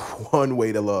no one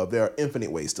way to love. There are infinite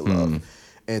ways to love.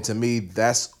 And to me,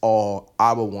 that's all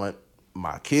I would want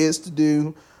my kids to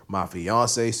do, my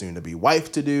fiance, soon to be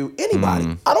wife to do,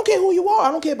 anybody. I don't care who you are.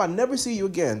 I don't care if I never see you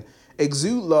again.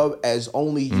 Exude love as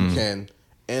only you can.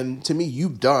 And to me,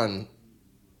 you've done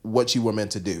what you were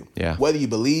meant to do. Yeah. Whether you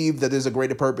believe that there's a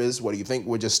greater purpose, whether you think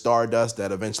we're just stardust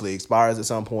that eventually expires at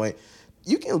some point,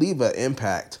 you can leave an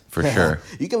impact. For sure.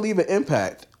 You can leave an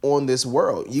impact on this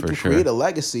world. You can create a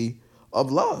legacy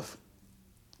of love.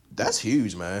 That's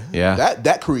huge, man. Yeah.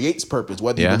 That creates purpose,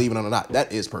 whether you believe it or not.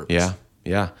 That is purpose. Yeah.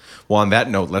 Yeah. Well, on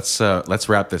that note, let's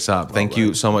wrap this up. Thank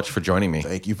you so much for joining me.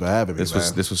 Thank you for having me.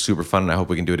 This was super fun, and I hope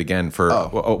we can do it again for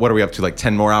what are we up to? Like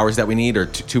 10 more hours that we need, or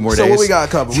two more days? So what we got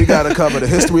to cover? We got to cover the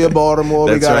history of Baltimore.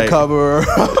 We got to cover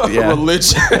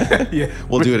religion. Yeah.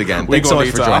 We'll do it again. Thanks so much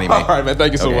for joining me. All right, man.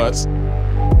 Thank you so much.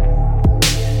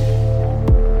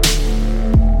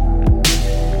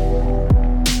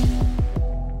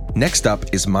 Next up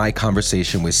is my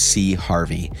conversation with C.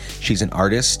 Harvey. She's an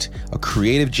artist, a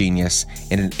creative genius,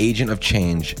 and an agent of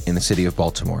change in the city of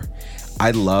Baltimore. I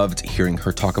loved hearing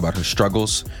her talk about her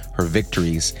struggles, her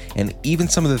victories, and even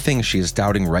some of the things she is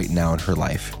doubting right now in her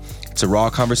life. It's a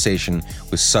raw conversation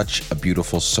with such a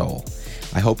beautiful soul.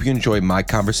 I hope you enjoy my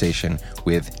conversation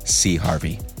with C.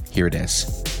 Harvey. Here it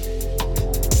is.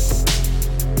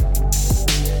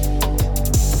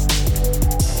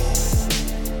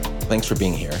 Thanks for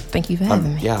being here. Thank you for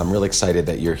having me. Yeah, I'm really excited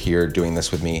that you're here doing this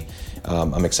with me.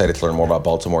 I'm excited to learn more about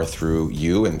Baltimore through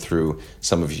you and through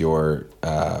some of your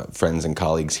friends and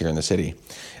colleagues here in the city.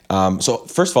 So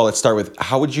first of all, let's start with,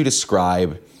 how would you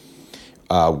describe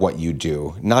what you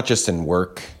do? Not just in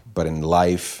work, but in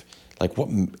life. Like what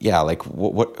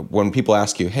when people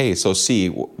ask you, hey, so C,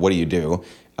 what do you do?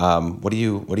 What do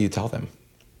you tell them?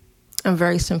 I'm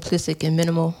very simplistic and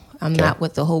minimal. I'm not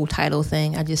with the whole title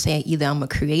thing. I just say either I'm a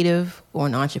creative or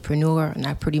an entrepreneur, and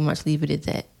I pretty much leave it at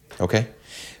that. Okay.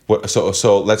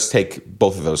 So let's take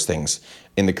both of those things.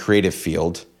 In the creative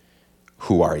field,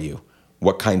 who are you?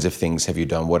 What kinds of things have you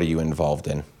done? What are you involved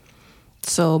in?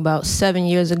 So about 7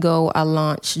 years ago, I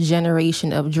launched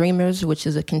Generation of Dreamers, which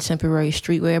is a contemporary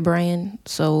streetwear brand.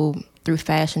 So through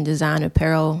fashion, design,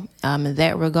 apparel, in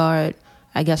that regard,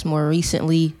 I guess more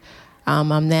recently,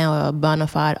 I'm now a bona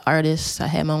fide artist. I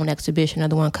have my own exhibition,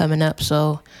 another one coming up.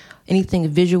 So anything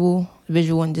visual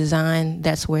and design,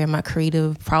 that's where my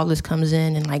creative prowess comes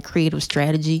in, and like creative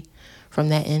strategy from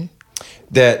that end.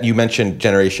 That you mentioned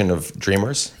Generation of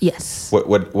Dreamers? Yes. What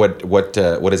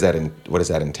does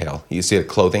that entail? You see it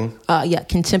clothing? Yeah,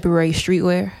 contemporary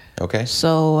streetwear. Okay.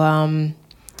 So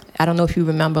I don't know if you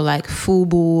remember like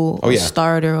Fubu or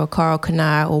Starter or Karl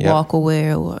Kani or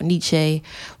Walkerwear or Nietzsche,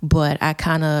 but I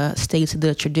kind of stayed to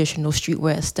the traditional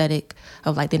streetwear aesthetic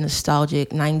of like the nostalgic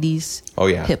 90s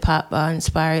hip hop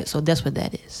inspired. So that's what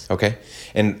that is. Okay.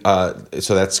 And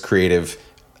so that's creative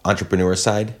entrepreneur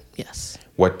side? Yes.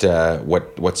 What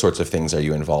sorts of things are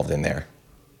you involved in there?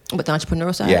 With the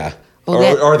entrepreneur side? Yeah. Or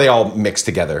are they all mixed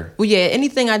together? Well, yeah,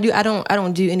 anything I do, I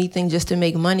don't do anything just to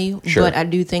make money, but I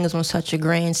do things on such a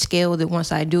grand scale that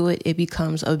once I do it, it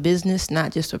becomes a business,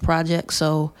 not just a project.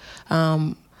 So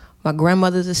my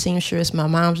grandmother's a seamstress, my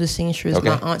mom's a seamstress,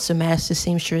 my aunt's a master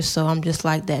seamstress, so I'm just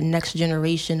like that next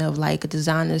generation of like a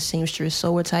designer, seamstress,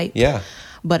 sewer type. Yeah.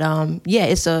 But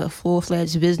it's a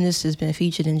full-fledged business. It's been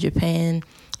featured in Japan,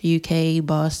 UK,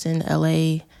 Boston,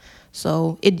 LA.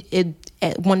 So it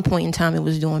at one point in time, it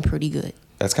was doing pretty good.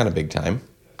 That's kind of big time.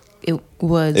 It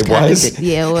was. It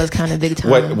was kind of big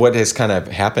time. What has kind of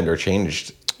happened or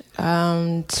changed?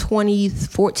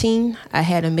 2014, I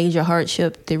had a major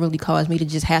hardship that really caused me to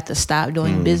just have to stop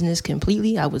doing business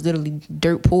completely. I was literally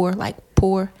dirt poor, like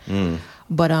poor.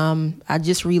 But I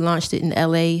just relaunched it in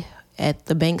LA at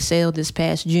the bank sale this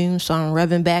past June, so I'm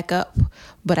revving back up.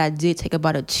 But I did take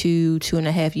about a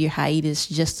 2.5 year hiatus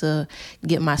just to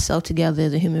get myself together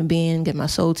as a human being, get my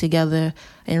soul together,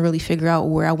 and really figure out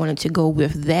where I wanted to go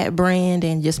with that brand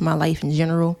and just my life in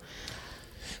general.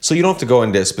 So you don't have to go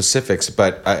into specifics,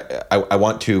 but I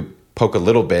want to poke a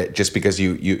little bit just because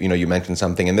you mentioned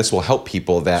something, and this will help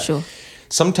people that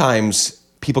sometimes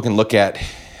people can look at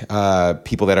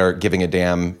people that are giving a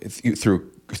damn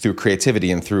through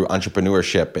creativity and through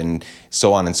entrepreneurship and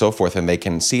so on and so forth, and they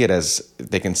can see it as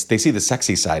they see the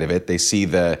sexy side of it. They see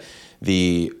the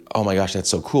oh my gosh, that's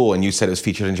so cool. And you said it was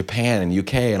featured in Japan and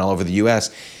UK and all over the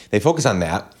US. They focus on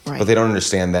that, but they don't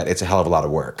understand that it's a hell of a lot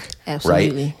of work.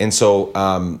 Absolutely. Right? And so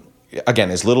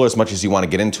again, as little as much as you want to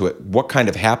get into it, what kind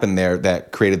of happened there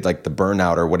that created like the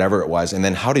burnout or whatever it was? And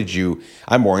then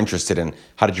I'm more interested in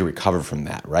how did you recover from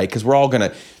that, right? Because we're all going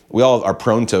to, we all are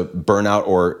prone to burnout,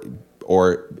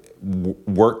 or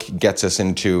work gets us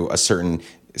into a certain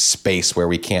space where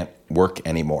we can't work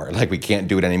anymore. Like we can't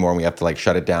do it anymore and we have to like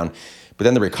shut it down. But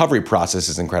then the recovery process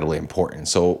is incredibly important.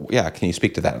 So yeah, can you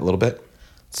speak to that a little bit?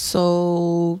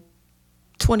 So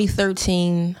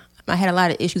 2013, I had a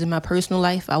lot of issues in my personal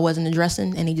life I wasn't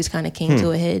addressing, and they just kind of came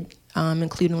to a head,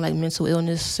 including like mental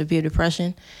illness, severe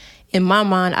depression. In my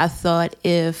mind, I thought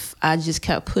if I just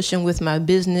kept pushing with my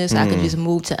business, I could just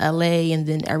move to LA and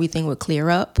then everything would clear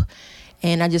up.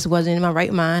 And I just wasn't in my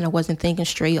right mind. I wasn't thinking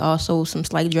straight. Also, some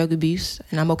slight drug abuse,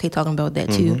 and I'm okay talking about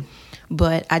that too.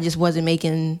 But I just wasn't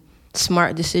making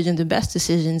smart decisions, the best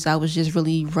decisions. I was just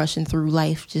really rushing through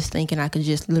life, just thinking I could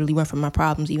just literally run from my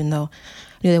problems, even though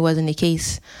I knew that wasn't the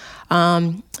case.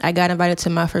 I got invited to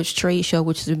my first trade show,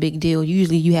 which is a big deal.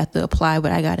 Usually you have to apply,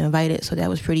 but I got invited, so that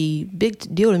was pretty big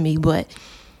deal to me. But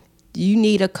you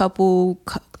need a couple,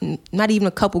 not even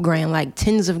a couple grand, like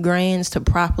tens of grands to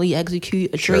properly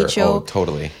execute a trade show. Oh,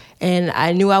 totally. And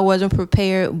I knew I wasn't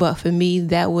prepared, but for me,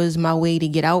 that was my way to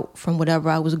get out from whatever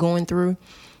I was going through.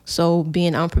 So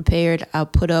being unprepared, I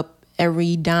put up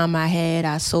every dime I had.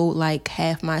 I sold like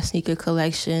half my sneaker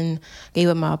collection, gave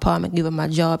up my apartment, gave up my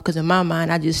job, because in my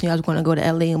mind, I just knew I was going to go to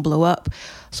LA and blow up.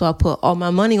 So I put all my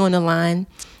money on the line,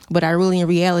 but I really, in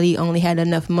reality, only had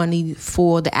enough money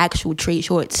for the actual trade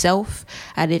show itself.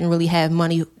 I didn't really have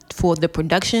money for the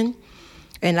production.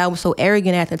 And I was so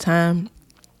arrogant at the time.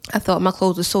 I thought my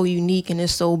clothes are so unique and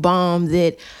it's so bomb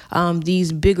that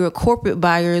these bigger corporate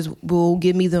buyers will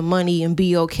give me the money and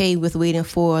be okay with waiting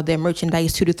for their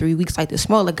merchandise 2 to 3 weeks like the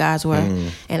smaller guys were.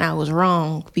 And I was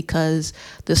wrong, because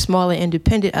the smaller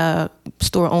independent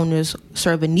store owners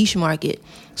serve a niche market.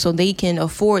 So they can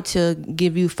afford to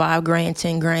give you $5 grand,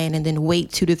 10 grand, and then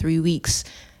wait 2 to 3 weeks.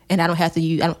 And I don't have to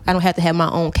use, I don't have to have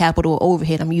my own capital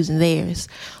overhead. I'm using theirs.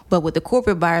 But with the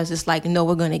corporate buyers, it's like, no,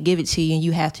 we're going to give it to you, and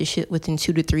you have to ship within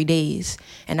 2 to 3 days.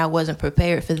 And I wasn't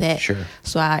prepared for that. Sure.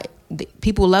 So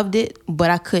people loved it, but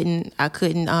I couldn't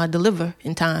deliver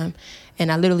in time.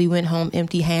 And I literally went home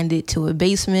empty-handed to a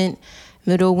basement,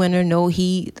 middle of winter, no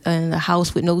heat, and a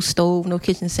house with no stove, no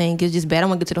kitchen sink. It's just bad. I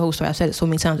don't want to get to the whole story. I've said it so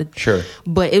many times. Sure.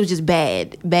 But it was just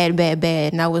bad.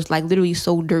 And I was like literally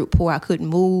so dirt poor I couldn't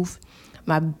move.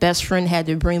 My best friend had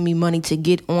to bring me money to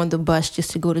get on the bus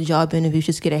just to go to job interviews,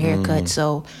 just get a haircut.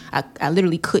 So I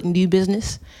literally couldn't do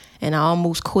business, and I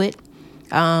almost quit.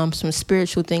 Some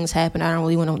spiritual things happened I don't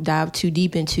really want to dive too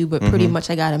deep into, but pretty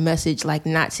much I got a message like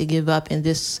not to give up, and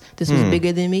this was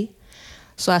bigger than me.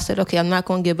 So I said, okay, I'm not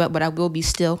going to give up, but I will be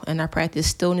still. And I practiced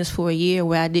stillness for a year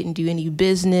where I didn't do any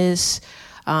business.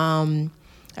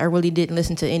 I really didn't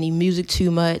listen to any music too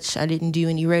much. I didn't do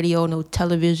any radio, no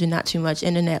television, not too much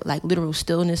internet, like literal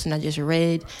stillness. And I just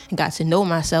read and got to know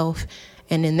myself.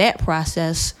 And in that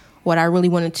process, what I really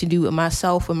wanted to do with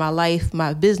myself, with my life,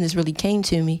 my business really came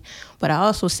to me. But I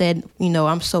also said,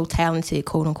 I'm so talented,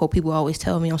 quote unquote. People always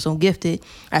tell me I'm so gifted.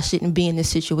 I shouldn't be in this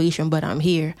situation, but I'm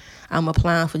here. I'm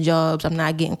applying for jobs. I'm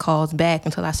not getting calls back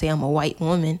until I say I'm a white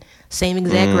woman. Same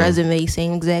exact resume,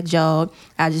 same exact job.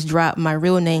 I just dropped my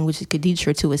real name, which is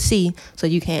Khaditra, to a C, so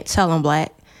you can't tell I'm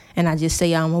black. And I just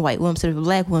say I'm a white woman instead of a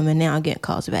black woman. Now I'm getting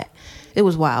calls back. It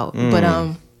was wild. But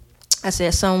I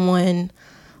said someone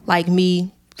like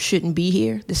me shouldn't be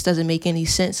here. This doesn't make any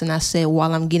sense. And I said,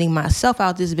 while I'm getting myself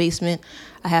out this basement,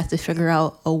 I have to figure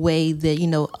out a way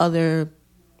that, other,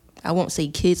 I won't say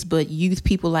kids, but youth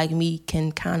people like me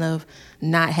can kind of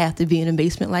not have to be in a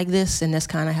basement like this. And that's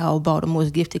kind of how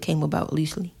Baltimore's Gifted came about,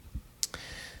 loosely.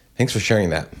 Thanks for sharing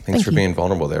that. Thanks for being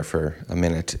vulnerable there for a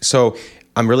minute. So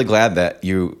I'm really glad that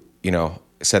you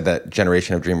said that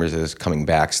Generation of Dreamers is coming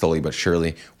back slowly but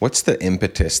surely. What's the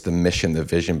impetus, the mission, the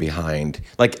vision behind?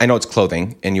 Like, I know it's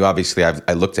clothing, and you obviously,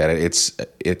 I looked at it.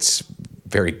 It's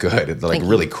very good. It's like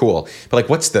really cool. But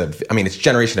like, it's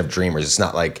Generation of Dreamers. It's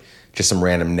not like just some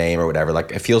random name or whatever.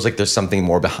 Like, it feels like there's something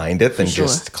more behind it than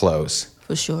just clothes.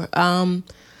 For sure.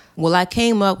 Well, I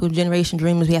came up with Generation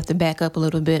Dreamers. We have to back up a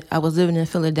little bit. I was living in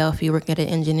Philadelphia, working at an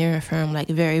engineering firm, like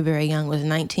very, very young. I was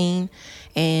 19.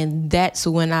 And that's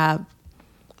when I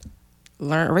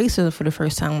learned racism for the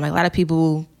first time. Like a lot of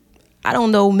people, I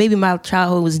don't know, maybe my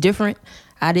childhood was different.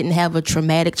 I didn't have a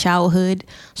traumatic childhood,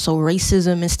 so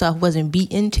racism and stuff wasn't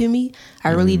beat into me. I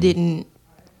really didn't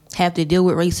have to deal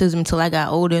with racism until I got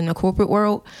older in the corporate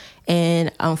world.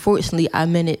 And unfortunately, I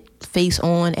met it face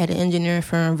on at an engineering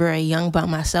firm very young by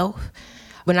myself.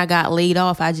 When I got laid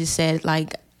off, I just said,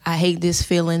 like, I hate this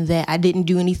feeling that I didn't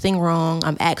do anything wrong.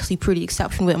 I'm actually pretty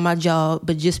exceptional with my job,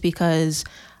 but just because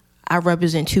I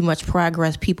represent too much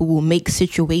progress, people will make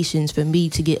situations for me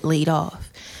to get laid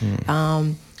off.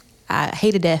 I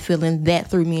hated that feeling. That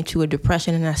threw me into a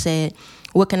depression, and I said,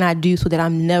 what can I do so that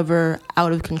I'm never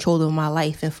out of control of my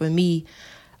life? And for me,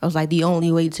 I was like, the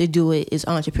only way to do it is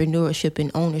entrepreneurship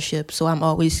and ownership. So I'm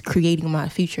always creating my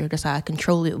future. That's how I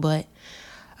control it. But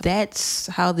that's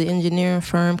how the engineering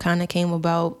firm kind of came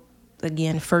about.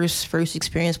 Again, first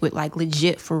experience with like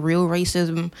legit for real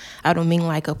racism. I don't mean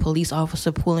like a police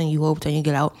officer pulling you over till you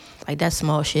get out. Like that's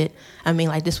small shit. I mean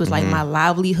like this was like my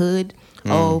livelihood.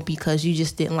 Oh, because you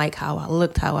just didn't like how I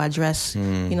looked, how I dressed,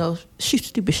 you know,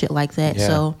 stupid shit like that. Yeah.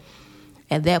 So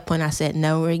at that point I said,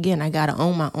 never again. I got to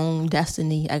own my own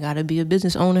destiny. I got to be a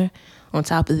business owner. On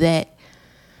top of that,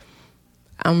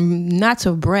 I'm not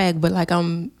to brag, but like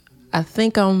I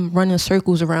think I'm running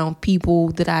circles around people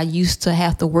that I used to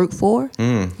have to work for.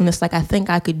 And it's like, I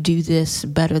think I could do this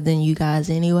better than you guys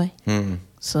anyway.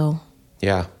 So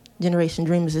Yeah. Generation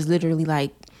Dreamers is literally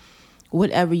like,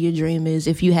 whatever your dream is,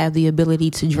 if you have the ability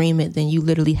to dream it, then you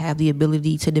literally have the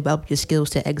ability to develop your skills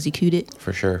to execute it.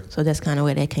 For sure. So that's kind of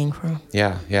where that came from.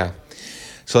 Yeah, yeah.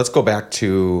 So let's go back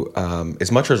to,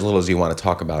 as much or as little as you want to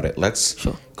talk about it, let's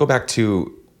go back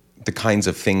to the kinds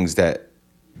of things that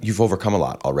you've overcome a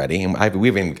lot already. And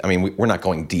we're not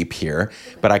going deep here,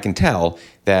 but I can tell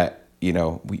that, you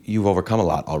know, you've overcome a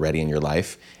lot already in your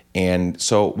life. And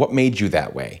so what made you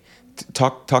that way?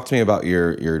 Talk to me about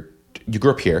you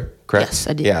grew up here, correct? Yes,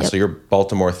 I did. Yeah, Yep. So you're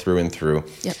Baltimore through and through.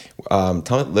 Yep.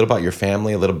 Tell me a little about your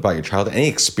family, a little about your childhood, any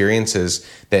experiences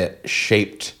that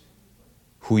shaped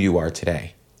who you are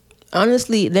today.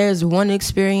 Honestly, there's one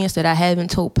experience that I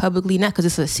haven't told publicly, not because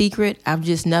it's a secret. I've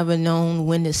just never known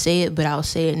when to say it, but I'll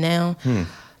say it now.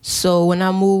 So when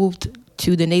I moved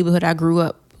to the neighborhood I grew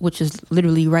up, which is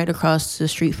literally right across the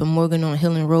street from Morgan on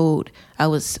Hillen Road, I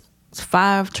was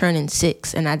 5 turning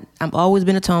 6, and I've always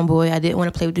been a tomboy. I didn't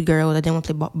want to play with the girls. I didn't want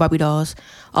to play Barbie dolls.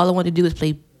 All I wanted to do was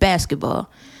play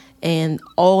basketball, and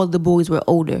all of the boys were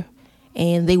older,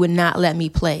 and they would not let me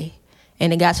play.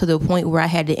 And it got to the point where I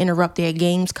had to interrupt their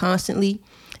games constantly.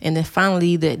 And then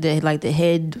finally, the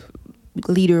head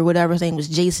leader or whatever, his name was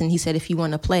Jason. He said, if you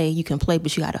want to play, you can play,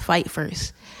 but you got to fight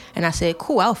first. And I said,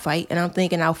 cool, I'll fight. And I'm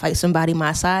thinking I'll fight somebody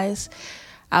my size.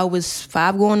 I was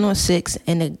 5 going on 6,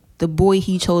 and the boy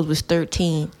he chose was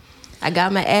 13. I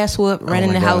got my ass whooped, ran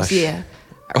in the house. Yeah.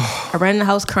 I ran in the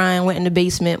house crying, went in the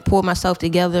basement, pulled myself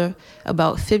together.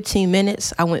 About 15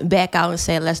 minutes, I went back out and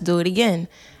said, let's do it again.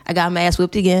 I got my ass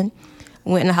whipped again.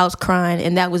 Went in the house crying,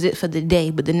 and that was it for the day.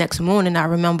 But the next morning, I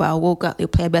remember I woke up, they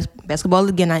played basketball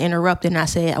again. I interrupted, and I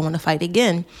said, I want to fight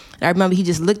again. And I remember he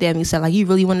just looked at me and said, like, you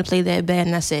really want to play that bad?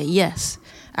 And I said, yes,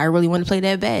 I really want to play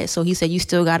that bad. So he said, you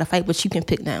still got to fight, but you can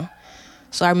pick now.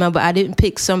 So I remember I didn't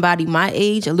pick somebody my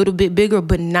age, a little bit bigger,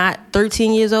 but not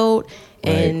 13 years old.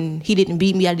 And he didn't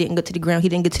beat me. I didn't get to the ground. He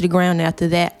didn't get to the ground. And after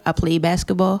that, I played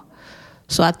basketball.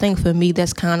 So I think for me,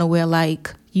 that's kind of where,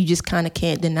 like, you just kind of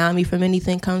can't deny me from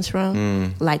anything comes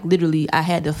from. Like, literally, I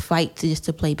had to fight just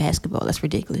to play basketball. That's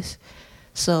ridiculous.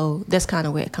 So that's kind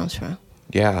of where it comes from.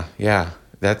 Yeah, yeah.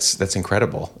 That's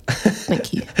incredible.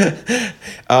 Thank you.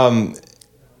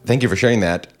 Thank you for sharing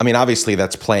that. I mean, obviously,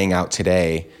 that's playing out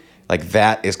today. Like,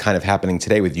 that is kind of happening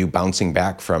today with you bouncing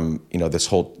back from, you know, this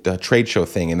whole trade show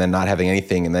thing and then not having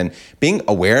anything and then being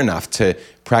aware enough to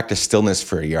practice stillness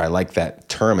for a year. I like that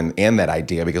term and that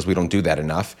idea because we don't do that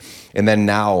enough. And then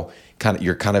now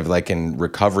you're kind of like in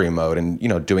recovery mode and, you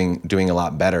know, doing a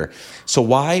lot better. So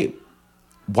why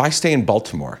stay in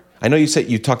Baltimore? I know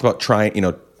you talked about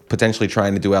potentially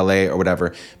trying to do LA or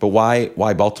whatever, but why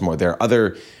Baltimore? There are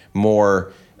other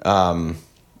more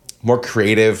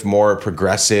creative, more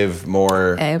progressive,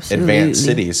 more advanced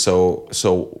cities. So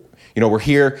you know, we're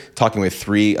here talking with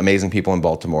 3 amazing people in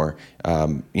Baltimore,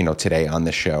 you know, today on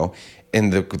this show.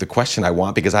 And the question I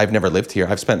want, because I've never lived here,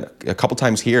 I've spent a couple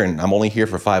times here, and I'm only here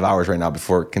for 5 hours right now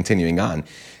before continuing on.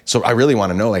 So I really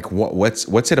want to know, like,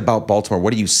 what's it about Baltimore?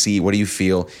 What do you see? What do you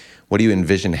feel? What do you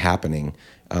envision happening?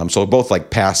 So both like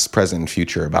past, present, and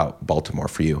future about Baltimore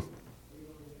for you.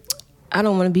 I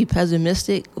don't want to be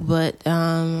pessimistic, but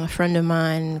a friend of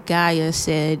mine, Gaia,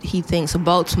 said he thinks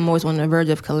Baltimore is on the verge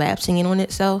of collapsing in on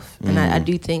itself. And I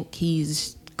do think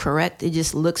he's correct. It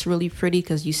just looks really pretty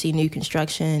because you see new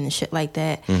construction and shit like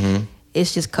that.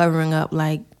 It's just covering up,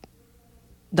 like,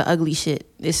 the ugly shit.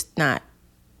 It's not.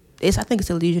 I think it's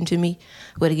illusion to me.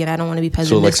 But again, I don't want to be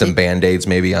pessimistic. So like some Band-Aids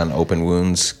maybe on open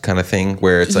wounds kind of thing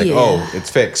where it's like, oh, it's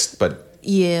fixed, but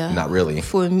not really.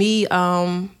 For me,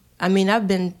 I mean, I've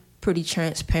been pretty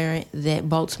transparent that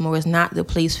Baltimore is not the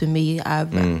place for me.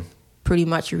 I've pretty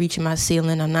much reached my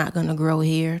ceiling. I'm not going to grow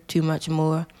here too much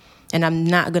more. And I'm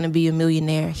not going to be a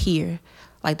millionaire here.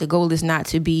 Like, the goal is not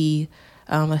to be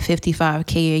a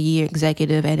 $55K a year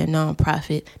executive at a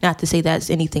nonprofit. Not to say that's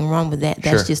anything wrong with that.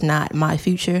 That's just not my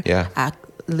future. Yeah. I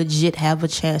legit have a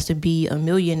chance to be a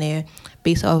millionaire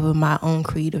based off of my own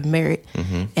creative merit.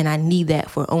 And I need that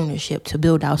for ownership to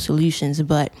build out solutions.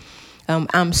 But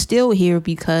I'm still here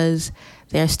because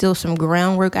there's still some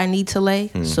groundwork I need to lay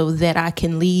so that I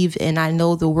can leave and I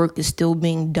know the work is still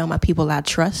being done by people I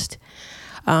trust.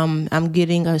 I'm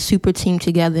getting a super team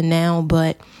together now,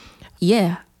 but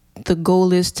yeah, the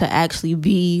goal is to actually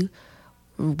be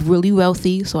really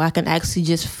wealthy so I can actually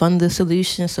just fund the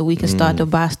solution so we can start the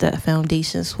Bostad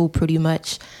Foundations who pretty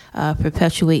much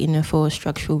perpetuate and enforce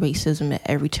structural racism at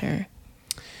every turn.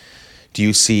 Do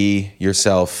you see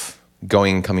yourself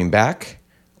coming back,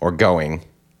 or going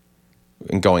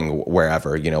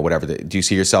wherever, whatever? Do you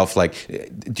see yourself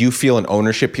do you feel an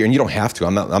ownership here? And you don't have to.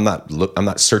 I'm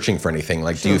not searching for anything.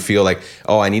 Do you feel like,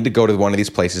 oh, I need to go to one of these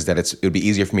places that it would be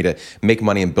easier for me to make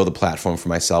money and build a platform for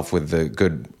myself with the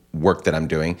good work that I'm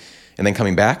doing, and then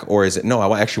coming back? Or is it, no,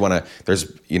 I actually want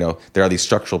to, there are these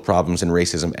structural problems and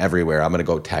racism everywhere. I'm going to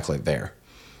go tackle it there.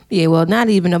 Yeah, well, not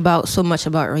even so much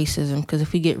about racism, because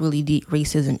if we get really deep,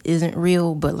 racism isn't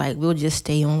real, but we'll just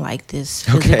stay on this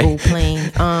physical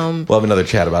plane. We'll have another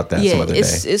chat about that some other day.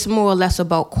 It's more or less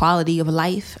about quality of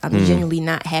life. I'm genuinely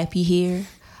not happy here.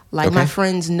 My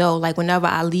friends know, whenever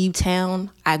I leave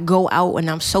town, I go out and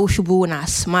I'm sociable and I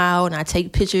smile and I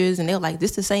take pictures, and they're like,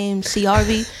 this the same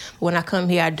CRV? But when I come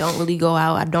here, I don't really go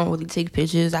out. I don't really take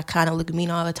pictures. I kind of look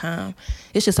mean all the time.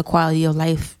 It's just a quality of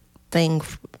life thing,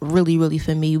 really, really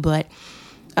for me. But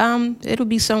it'll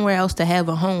be somewhere else to have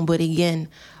a home. But again,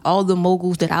 all the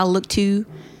moguls that I look to,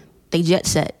 they jet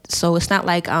set. So it's not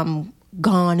like I'm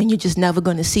gone and you're just never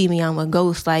going to see me. I'm a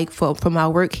ghost. For my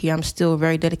work here, I'm still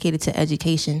very dedicated to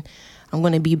education. I'm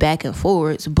going to be back and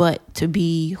forwards, but to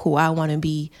be who I want to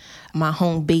be, my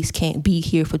home base can't be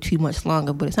here for too much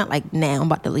longer. But it's not like now I'm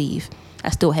about to leave. I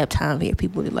still have time here.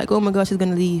 People are like, oh my gosh, she's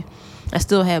going to leave. I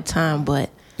still have time, but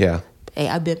yeah. Hey,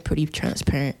 I've been pretty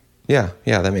transparent. Yeah,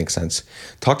 that makes sense.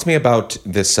 Talk to me about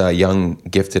this Young,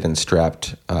 Gifted, and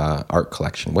Strapped art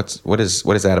collection. What is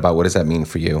that about? What does that mean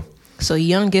for you? So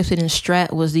Young, Gifted, and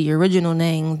Strapped was the original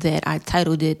name that I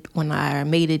titled it when I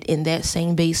made it in that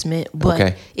same basement.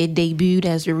 But it debuted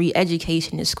as a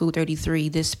re-education at School 33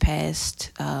 this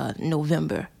past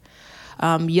November.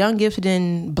 Young, Gifted,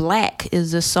 and Black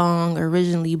is a song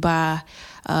originally by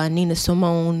Nina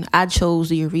Simone. I chose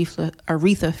the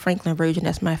Aretha Franklin version.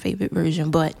 That's my favorite version.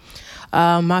 But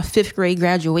my 5th grade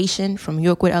graduation from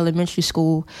Yorkwood Elementary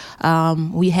School,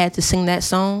 we had to sing that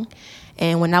song.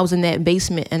 And when I was in that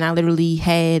basement and I literally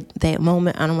had that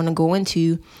moment I don't want to go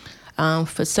into,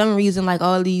 for some reason,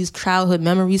 all these childhood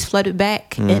memories flooded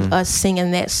back and us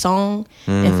singing that song.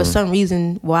 And for some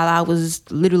reason, while I was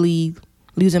literally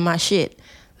losing my shit,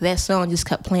 that song just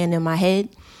kept playing in my head.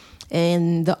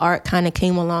 And the art kind of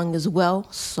came along as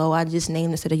well. So I just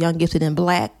named it, instead of Young, Gifted, and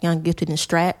Black, Young, Gifted, and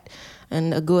Strapped.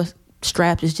 And a good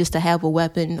strap is just to have a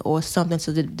weapon or something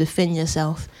to defend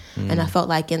yourself. And I felt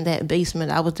like in that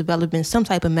basement, I was developing some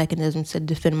type of mechanism to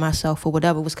defend myself for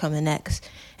whatever was coming next.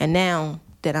 And now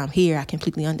that I'm here, I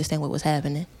completely understand what was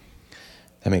happening.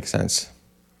 That makes sense.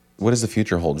 What does the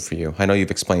future hold for you? I know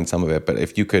you've explained some of it, but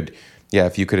if you could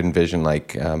envision, I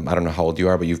don't know how old you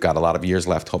are, but you've got a lot of years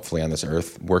left, hopefully, on this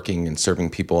earth, working and serving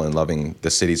people and loving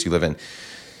the cities you live in.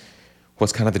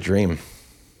 What's kind of the dream?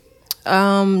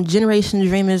 Generation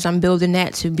Dreamers, I'm building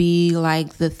that to be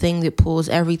the thing that pulls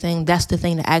everything. That's the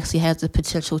thing that actually has the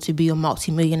potential to be a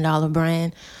multi-million-dollar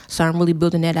brand. So I'm really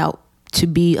building that out to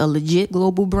be a legit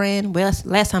global brand. Well,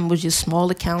 last time it was just small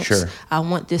accounts. Sure. I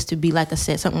want this to be, like I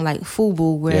said, something like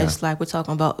FUBU, where it's we're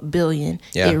talking about $1 billion.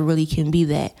 Yeah. It really can be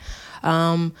that.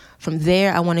 From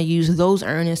there, I want to use those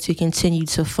earnings to continue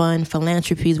to fund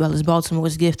philanthropy as well as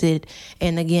Baltimore's Gifted.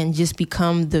 And again, just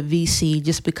become the VC,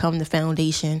 just become the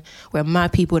foundation where my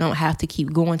people don't have to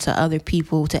keep going to other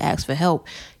people to ask for help.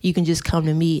 You can just come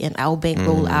to me and I'll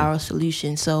bankroll our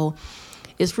solution. So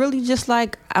it's really just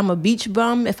I'm a beach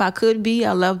bum if I could be.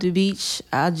 I love the beach.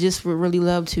 I just would really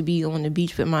love to be on the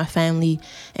beach with my family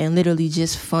and literally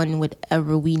just fund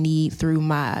whatever we need through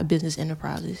my business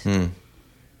enterprises.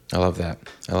 I love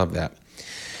that.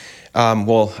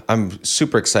 Well, I'm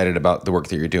super excited about the work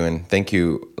that you're doing. Thank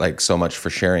you so much for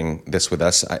sharing this with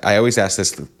us. I always ask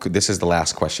this. This is the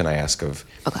last question I ask of.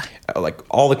 Okay.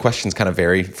 All the questions kind of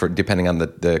vary depending on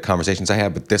the conversations I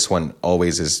have, but this one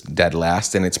always is dead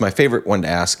last, and it's my favorite one to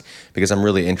ask because I'm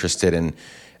really interested in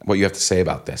what you have to say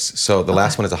about this. So the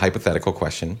last one is a hypothetical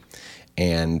question,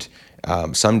 and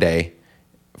someday,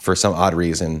 for some odd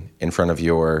reason, in front of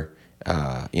your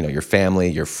family,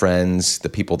 your friends, the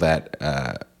people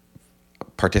that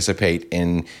participate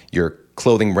in your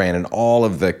clothing brand and all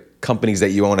of the companies that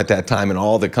you own at that time and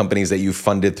all the companies that you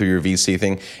funded through your VC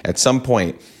thing, at some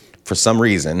point, for some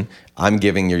reason, I'm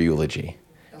giving your eulogy.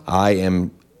 I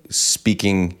am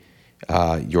speaking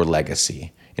your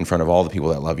legacy in front of all the people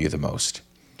that love you the most.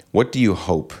 What do you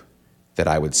hope that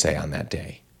I would say on that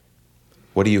day?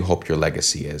 What do you hope your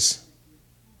legacy is?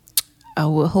 I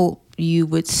would hope you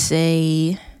would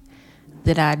say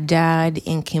that I died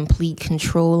in complete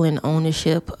control and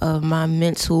ownership of my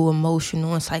mental,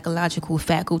 emotional, and psychological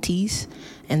faculties,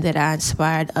 and that I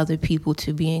inspired other people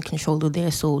to be in control of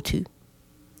their soul too.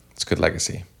 It's a good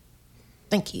legacy.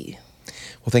 Thank you.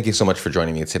 Well, thank you so much for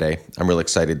joining me today. I'm really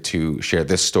excited to share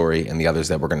this story and the others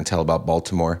that we're going to tell about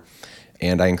Baltimore.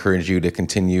 And I encourage you to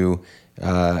continue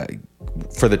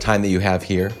for the time that you have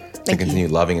here, to continue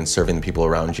loving and serving the people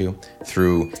around you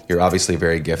through, you're obviously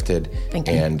very gifted. Thank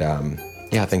you. And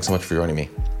yeah, thanks so much for joining me.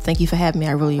 Thank you for having me.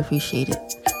 I really appreciate it.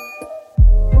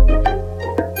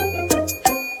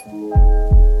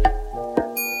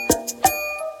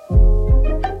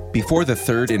 Before the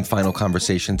third and final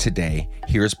conversation today,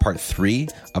 here's part 3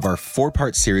 of our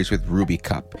 4-part series with Ruby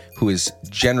Cup, who is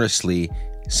generously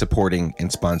supporting and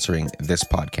sponsoring this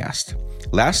podcast.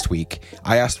 Last week,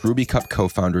 I asked Ruby Cup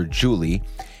co-founder Julie,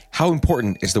 how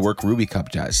important is the work Ruby Cup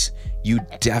does? You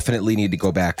definitely need to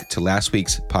go back to last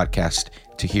week's podcast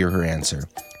to hear her answer.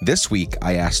 This week,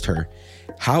 I asked her,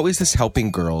 how is this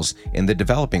helping girls in the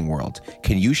developing world?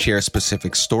 Can you share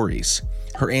specific stories?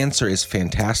 Her answer is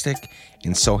fantastic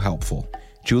and so helpful.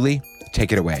 Julie,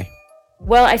 take it away.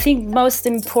 Well, I think most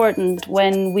important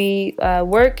when we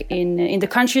work in the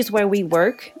countries where we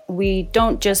work, we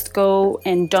don't just go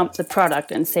and dump the product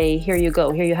and say, here you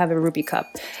go, here you have a Ruby Cup.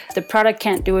 The product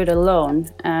can't do it alone.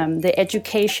 The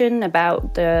education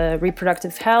about the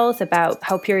reproductive health, about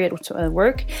how periods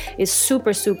work is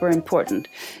super, super important.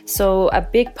 So a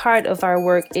big part of our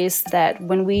work is that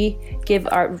when we give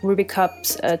our Ruby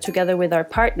Cups together with our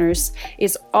partners,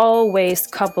 it's always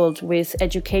coupled with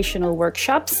educational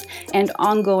workshops and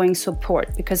ongoing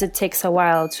support, because it takes a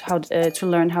while to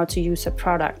learn how to use a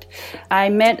product. I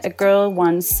met a girl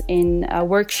once in a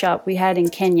workshop we had in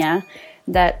Kenya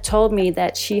that told me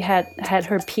that she had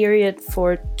her period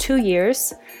for 2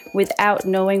 years without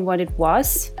knowing what it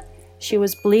was. She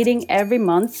was bleeding every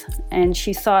month and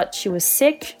she thought she was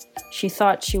sick. She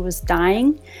thought she was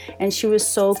dying, and she was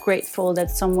so grateful that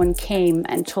someone came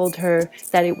and told her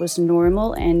that it was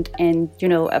normal and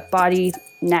a body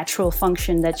natural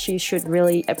function that she should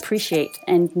really appreciate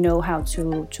and know how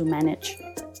to manage.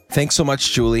 Thanks so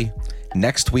much, Julie.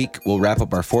 Next week, we'll wrap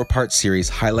up our 4-part series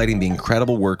highlighting the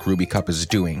incredible work Ruby Cup is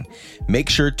doing. Make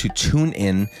sure to tune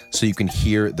in so you can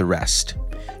hear the rest.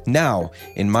 Now,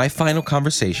 in my final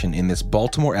conversation in this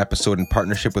Baltimore episode in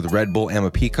partnership with Red Bull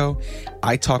Amapico,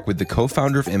 I talk with the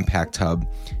co-founder of Impact Hub,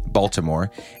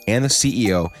 Baltimore, and the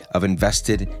CEO of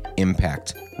Invested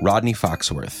Impact, Rodney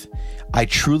Foxworth. I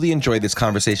truly enjoyed this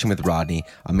conversation with Rodney,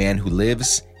 a man who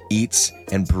lives, eats,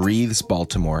 and breathes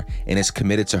Baltimore and is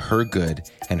committed to her good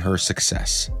and her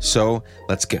success. So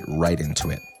let's get right into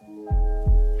it.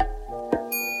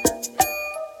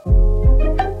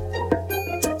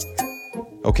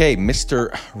 Okay,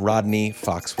 Mr. Rodney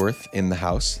Foxworth in the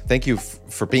house. Thank you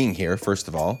for being here, first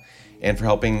of all, and for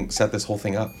helping set this whole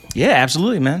thing up. Yeah,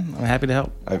 absolutely, man. I'm happy to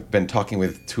help. I've been talking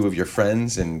with 2 of your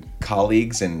friends and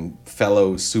colleagues and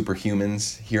fellow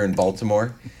superhumans here in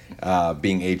Baltimore,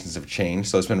 being agents of change.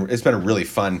 So it's been a really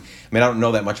fun. I mean, I don't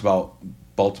know that much about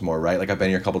Baltimore, right? Like, I've been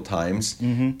here a couple times,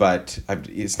 but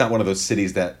it's not one of those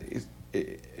cities that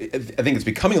I think it's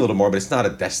becoming a little more, but it's not a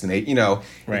destination. Right.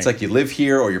 It's like you live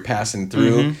here or you're passing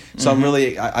through. So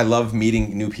I love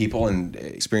meeting new people and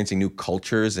experiencing new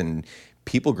cultures and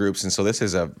people groups. And so this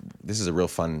is a real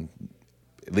fun,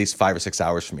 at least 5 or 6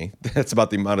 hours for me. That's about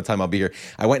the amount of time I'll be here.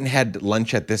 I went and had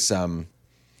lunch at this,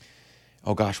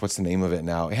 what's the name of it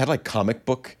now? It had like comic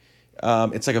book.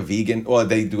 It's like a vegan,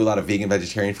 they do a lot of vegan,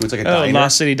 vegetarian foods, like a diner.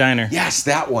 Lost City Diner. Yes,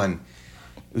 that one.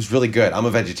 It was really good. I'm a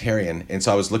vegetarian, and so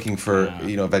I was looking for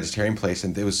a vegetarian place,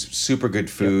 and it was super good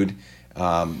food,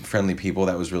 friendly people.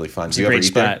 That was really fun. It's a great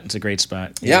spot. It's a great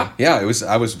spot. Yeah. It was.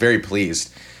 I was very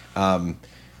pleased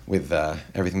with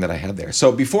everything that I had there.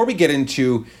 So before we get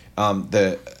into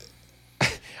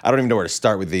I don't even know where to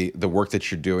start with the work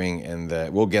that you're doing, and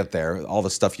we'll get there. All the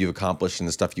stuff you've accomplished and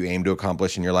the stuff you aim to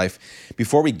accomplish in your life.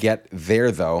 Before we get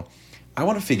there, though, I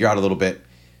want to figure out a little bit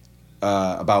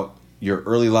about your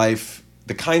early life,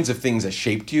 the kinds of things that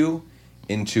shaped you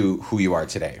into who you are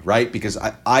today, right? Because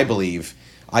I believe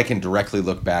I can directly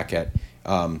look back at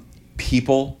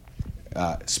people,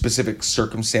 specific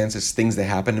circumstances, things that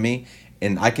happened to me,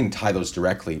 And I can tie those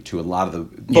directly to a lot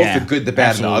of both the good, the bad,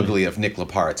 absolutely. and the ugly of Nick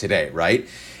Laparra today, right?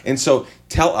 And so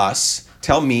tell us,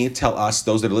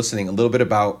 those that are listening, a little bit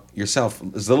about yourself,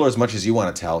 as little or as much as you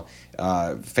want to tell,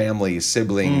 family,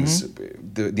 siblings,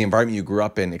 the environment you grew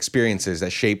up in, experiences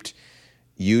that shaped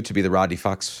you to be the Rodney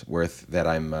Foxworth that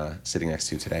I'm sitting next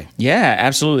to today. Yeah,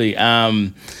 absolutely.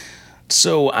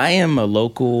 So I am a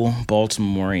local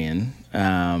Baltimorean.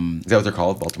 Is that what they're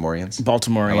called, Baltimoreans?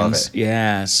 Baltimoreans. I love it.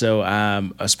 Yeah. So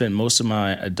I spent most of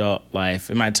my adult life,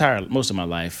 most of my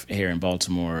life here in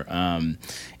Baltimore.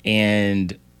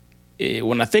 And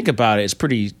when I think about it, it's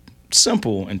pretty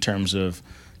simple in terms of,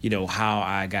 how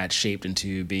I got shaped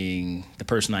into being the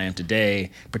person I am today,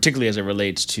 particularly as it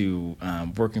relates to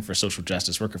working for social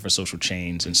justice, working for social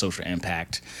change and social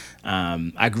impact.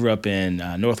 I grew up in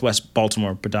Northwest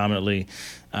Baltimore predominantly.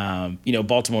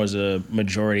 Baltimore is a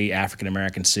majority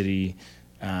African-American city.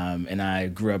 And I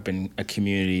grew up in a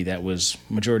community that was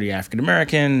majority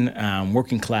African-American,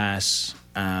 working class.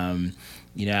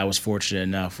 I was fortunate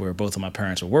enough where both of my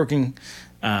parents were working,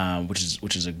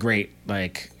 which is a great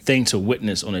thing to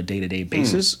witness on a day-to-day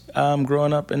basis.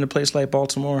 Growing up in a place like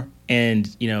Baltimore,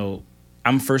 and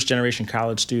I'm a first-generation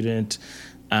college student.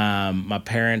 My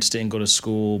parents didn't go to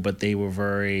school, but they were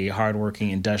very hardworking,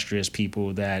 industrious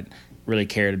people that really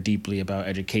cared deeply about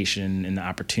education and the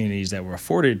opportunities that were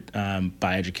afforded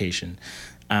by education.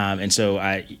 And so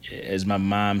as my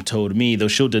mom told me, though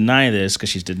she'll deny this because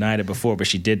she's denied it before, but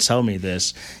she did tell me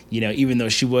this, even though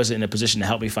she wasn't in a position to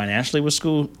help me financially with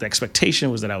school, the expectation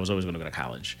was that I was always going to go to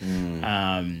college.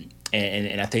 And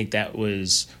I think that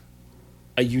was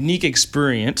a unique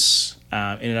experience in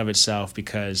and of itself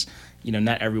because,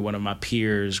 not every one of my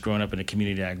peers growing up in the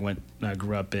community that I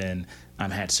grew up in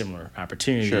had similar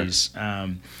opportunities. Sure.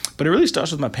 But it really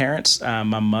starts with my parents.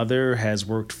 My mother has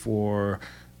worked for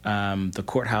the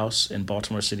courthouse in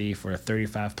Baltimore City for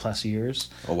 35 plus years.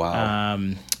 Oh, wow.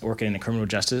 Working in the criminal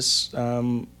justice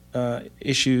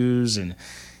issues. And,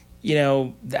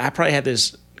 I probably had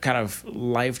this kind of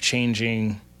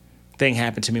life-changing thing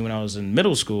happen to me when I was in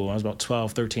middle school. I was about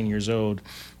 12, 13 years old.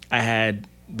 I had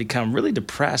become really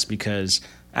depressed because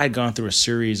I had gone through a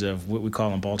series of what we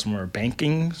call in Baltimore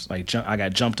bankings. I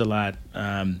got jumped a lot.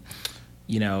 And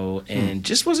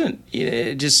just wasn't,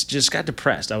 just got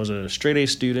depressed. I was a straight A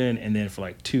student, and then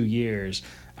for 2 years,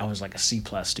 I was a C+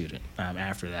 student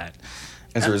after that.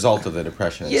 As a result of the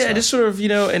depression. Yeah, just sort of,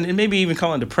 and maybe even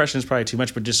calling depression is probably too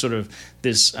much, but just sort of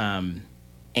this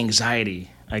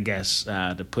anxiety, I guess,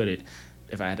 to put it,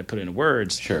 if I had to put it in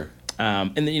words. Sure.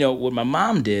 And then, what my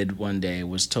mom did one day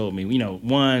was told me,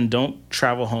 one, don't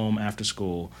travel home after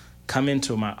school. Come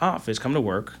into my office, come to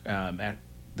work at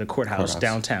the courthouse.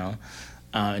 Downtown.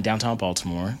 In downtown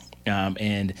Baltimore,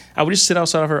 and I would just sit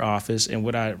outside of her office, and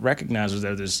what I recognized was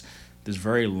that this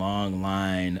very long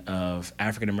line of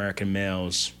African-American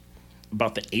males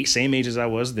about the same age as I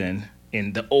was then,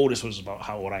 and the oldest was about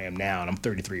how old I am now, and I'm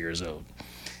 33 years old.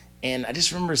 And I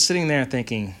just remember sitting there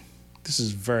thinking, this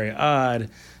is very odd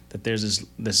that there's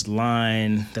this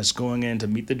line that's going in to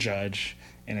meet the judge,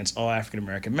 and it's all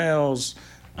African-American males,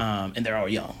 and they're all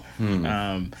young.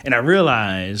 And I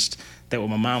realized that what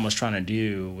my mom was trying to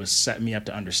do was set me up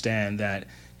to understand that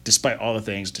despite all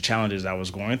the challenges I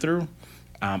was going through,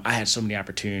 I had so many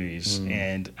opportunities,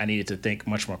 and I needed to think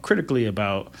much more critically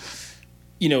about,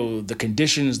 the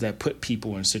conditions that put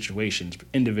people in situations,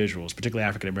 individuals, particularly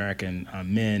African-American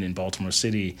men in Baltimore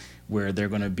City, where they're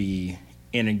going to be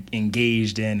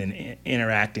engaged in and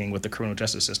interacting with the criminal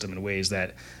justice system in ways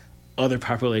that other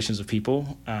populations of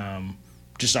people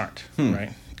just aren't,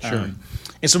 right? Sure.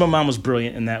 And so my mom was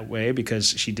brilliant in that way because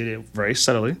she did it very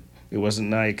subtly. It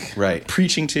wasn't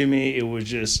preaching to me. It was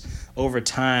just over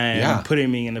time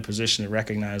putting me in a position to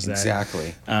recognize that.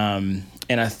 Exactly. And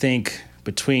I think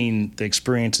between the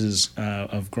experiences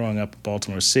of growing up in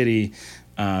Baltimore City,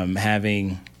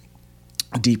 having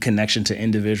a deep connection to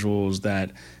individuals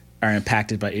that are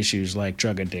impacted by issues like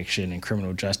drug addiction and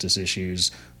criminal justice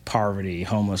issues, poverty,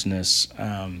 homelessness,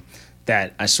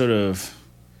 that I sort of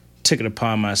took it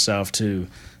upon myself to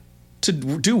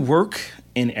do work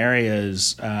in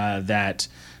areas that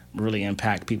really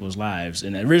impact people's lives.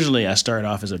 And originally, I started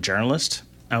off as a journalist.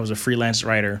 I was a freelance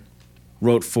writer,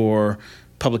 wrote for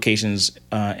publications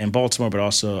in Baltimore, but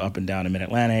also up and down the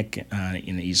Mid-Atlantic,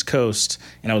 in the East Coast.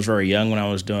 And I was very young when I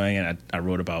was doing it. I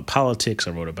wrote about politics.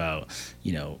 I wrote about,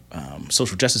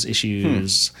 social justice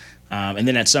issues. And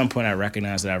then at some point, I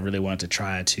recognized that I really wanted to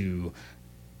try to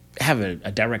have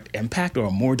a direct impact or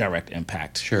a more direct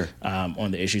impact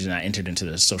on the issues, and I entered into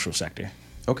the social sector.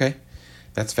 Okay.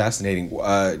 That's fascinating.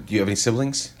 Do you have any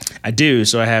siblings? I do.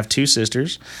 So I have two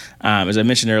sisters. As I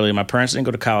mentioned earlier, my parents didn't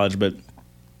go to college, but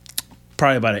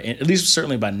probably at least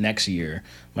certainly by next year,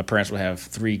 my parents will have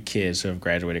 3 kids who have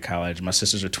graduated college. My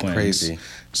sisters are twins. Crazy.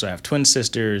 So I have twin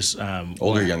sisters.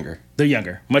 Older, younger? They're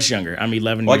younger, much younger. I'm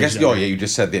 11 well, years I guess, younger. you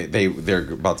just said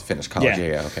they're about to finish college.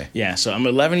 Yeah, okay. Yeah, so I'm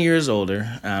 11 years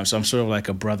older, so I'm sort of like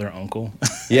a brother uncle.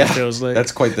 Yeah, it feels like.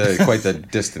 That's quite the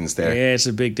distance there. Yeah, it's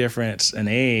a big difference in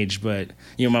age, but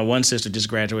my one sister just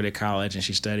graduated college and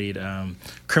she studied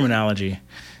criminology,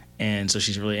 and so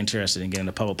she's really interested in getting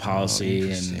into public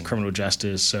policy and criminal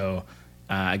justice. So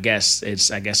I guess it's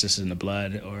in the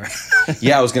blood, or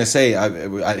yeah, I was gonna say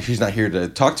she's not here to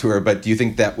talk to her, but do you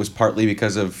think that was partly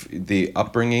because of the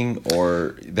upbringing,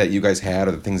 or that you guys had,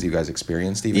 or the things that you guys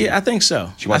experienced? Even yeah, I think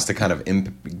so. She wants to kind of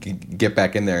get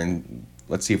back in there and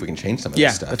let's see if we can change some of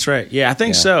this stuff. Yeah, that's right. Yeah, I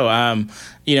think so.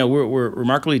 We're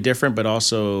remarkably different, but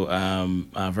also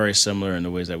very similar in the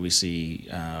ways that we see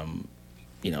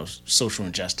social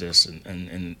injustice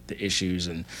and the issues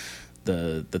and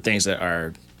the things that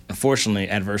are unfortunately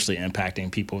adversely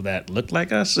impacting people that look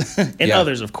like us and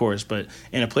others, of course, but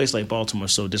in a place like Baltimore,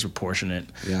 so disproportionate.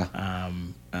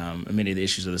 Many of the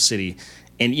issues of the city,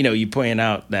 and you pointed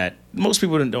out that most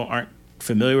people aren't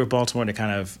familiar with Baltimore. They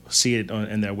kind of see it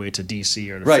in their way to DC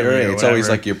or to Philly or It's always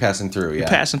like you're passing through. You're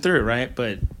passing through, right?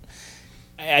 But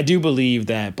I do believe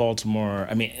that Baltimore.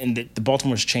 The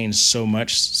Baltimore's changed so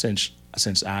much since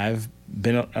I've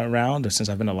been around, since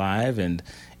I've been alive, and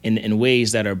in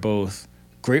ways that are both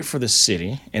great for the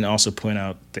city and also point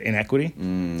out the inequity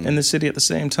in the city at the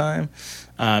same time.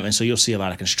 And so you'll see a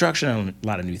lot of construction and a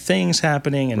lot of new things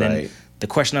happening. And then the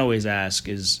question I always ask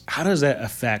is, how does that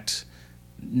affect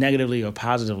negatively or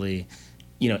positively,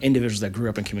 individuals that grew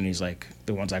up in communities like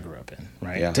the ones I grew up in,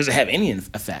 right? Yeah. Does it have any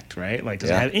effect, right? Like, does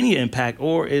it have any impact,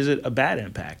 or is it a bad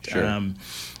impact? Sure.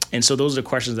 And so those are the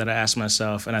questions that I ask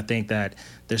myself. And I think that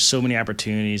there's so many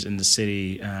opportunities in the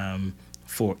city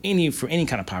for any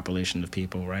kind of population of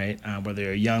people, right? Whether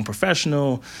you're a young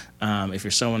professional, if you're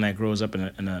someone that grows up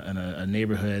in a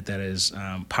neighborhood that is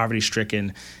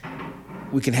poverty-stricken,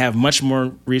 we can have much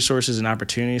more resources and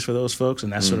opportunities for those folks.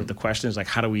 And that's sort of the question, is like,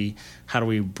 how do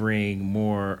we bring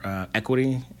more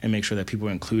equity and make sure that people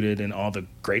are included in all the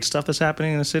great stuff that's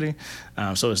happening in the city?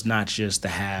 So it's not just the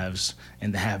haves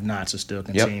and the have-nots are still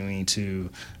continuing to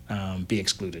be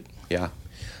excluded. Yeah.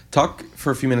 Talk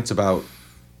for a few minutes about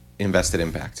Invested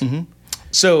Impact. Mm-hmm.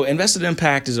 So Invested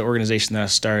Impact is an organization that I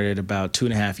started about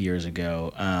 2.5 years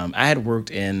ago. I had worked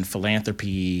in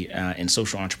philanthropy and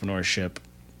social entrepreneurship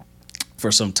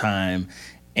for some time,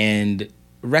 and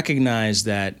recognized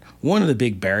that one of the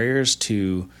big barriers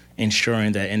to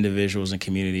ensuring that individuals and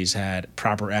communities had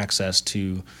proper access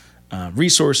to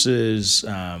resources,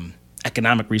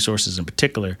 economic resources in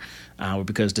particular, were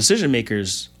because decision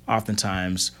makers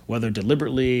oftentimes, whether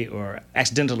deliberately or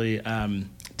accidentally,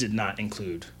 did not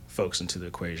include folks into the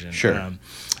equation. Sure.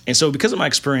 And so because of my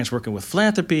experience working with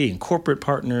philanthropy and corporate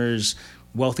partners,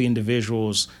 wealthy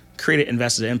individuals, created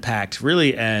Invested Impact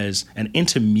really as an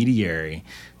intermediary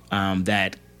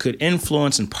that could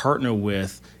influence and partner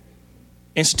with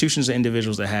institutions and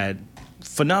individuals that had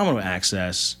phenomenal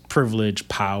access, privilege,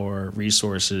 power,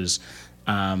 resources,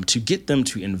 to get them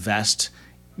to invest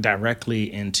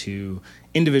directly into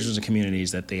individuals and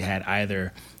communities that they had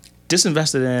either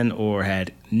disinvested in or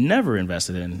had never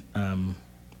invested in,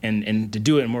 and to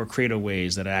do it in more creative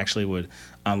ways that actually would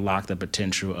unlock the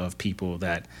potential of people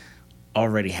that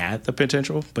already had the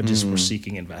potential, but just were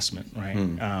seeking investment,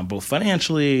 right? Both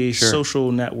financially,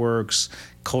 social networks,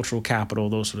 cultural capital,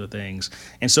 those sort of things.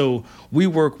 And so we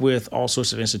work with all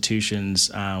sorts of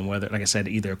institutions, whether, like I said,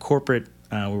 either corporate,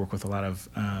 we work with a lot of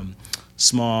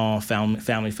small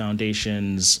family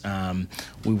foundations.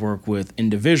 We work with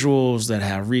individuals that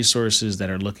have resources that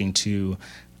are looking to,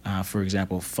 for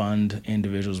example, fund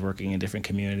individuals working in different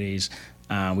communities.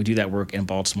 We do that work in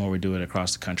Baltimore. We do it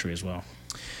across the country as well.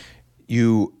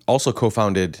 You also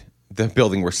co-founded the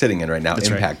building we're sitting in right now, That's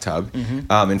Impact right. Hub.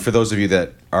 Mm-hmm. And for those of you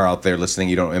that are out there listening,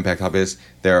 you don't know what Impact Hub is.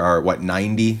 There are,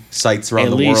 90 sites around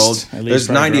the world? There's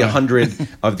 90, 100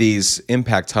 of these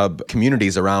Impact Hub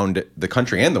communities around the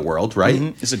country and the world, right?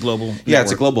 Mm-hmm. It's a global network. Yeah,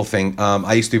 it's a global thing.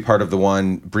 I used to be part of the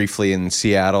one briefly in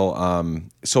Seattle.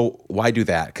 So why do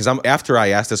that? Because after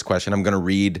I ask this question, I'm going to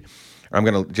read... I'm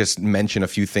going to just mention a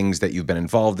few things that you've been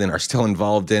involved in, are still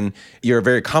involved in. You're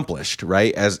very accomplished,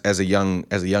 right? As a young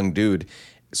dude.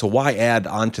 So why add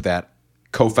on to that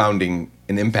co-founding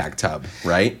an Impact Hub,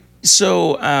 right?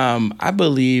 So I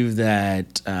believe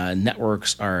that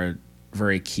networks are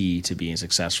very key to being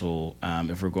successful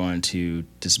if we're going to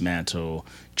dismantle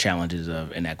challenges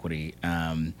of inequity.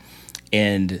 And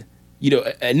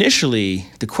Initially,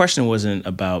 the question wasn't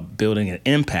about building an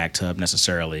impact hub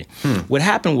necessarily. What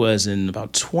happened was in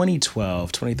about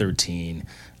 2012, 2013,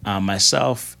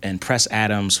 myself and Press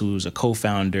Adams, who's a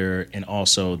co-founder and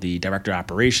also the director of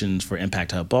operations for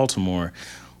Impact Hub Baltimore,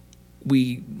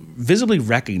 we visibly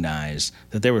recognized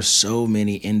that there were so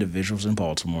many individuals in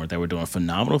Baltimore that were doing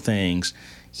phenomenal things,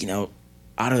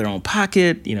 out of their own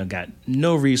pocket, got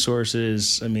no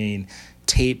resources. I mean,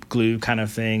 tape, glue kind of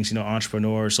things,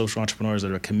 entrepreneurs, social entrepreneurs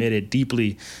that are committed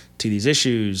deeply to these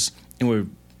issues and were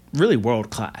really world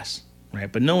class,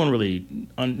 right? But no one really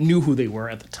knew who they were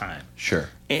at the time. Sure.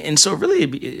 And so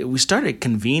really we started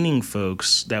convening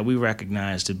folks that we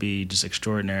recognized to be just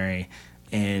extraordinary.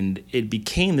 And it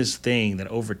became this thing that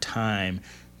over time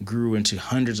grew into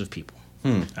hundreds of people.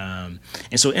 And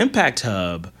so Impact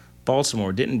Hub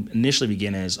Baltimore didn't initially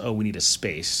begin as, we need a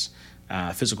space.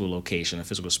 Physical location, a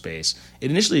physical space.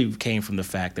 It initially came from the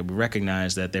fact that we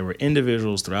recognized that there were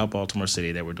individuals throughout Baltimore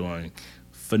City that were doing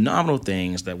phenomenal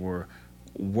things, that were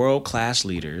world-class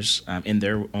leaders in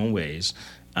their own ways,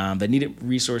 that needed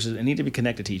resources and needed to be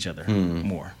connected to each other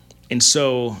more. And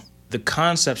so the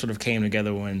concept sort of came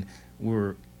together when we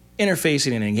were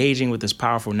interfacing and engaging with this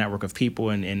powerful network of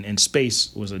people, and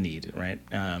space was a need, right?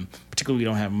 Particularly we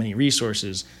don't have many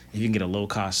resources. If you can get a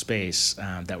low-cost space,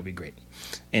 that would be great.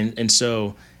 And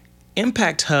so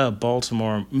Impact Hub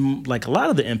Baltimore, like a lot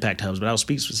of the Impact Hubs, but I'll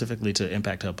speak specifically to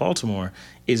Impact Hub Baltimore,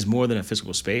 is more than a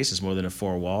physical space. It's more than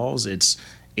four walls. It's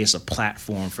a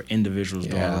platform for individuals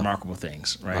doing remarkable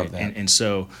things, right? And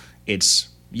so it's,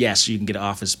 yes, you can get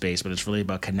office space, but it's really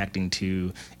about connecting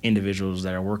to individuals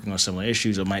that are working on similar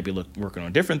issues or might be working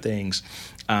on different things.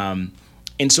 And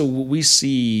so we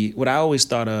see, what I always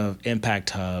thought of Impact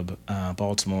Hub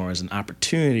Baltimore as an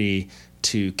opportunity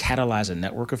to catalyze a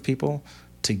network of people,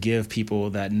 to give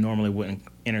people that normally wouldn't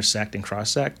intersect and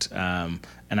cross-sect an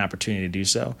opportunity to do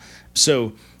so.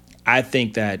 So I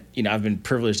think that, I've been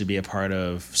privileged to be a part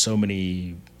of so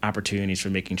many opportunities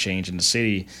for making change in the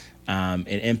city. And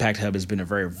Impact Hub has been a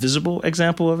very visible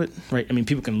example of it, right? I mean,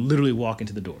 people can literally walk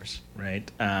into the doors, right?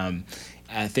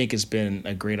 I think it's been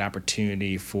a great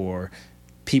opportunity for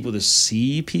people to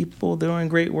see people doing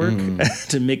great work,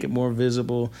 to make it more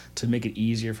visible, to make it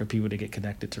easier for people to get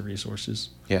connected to resources.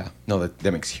 Yeah, no,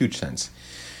 that makes huge sense.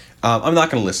 I'm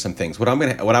not going to list some things. What I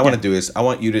want to do is I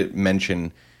want you to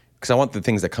mention, because I want the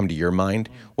things that come to your mind.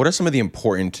 What are some of the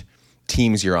important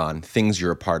teams you're on, things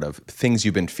you're a part of, things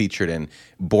you've been featured in,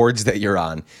 boards that you're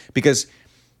on?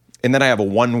 And then I have a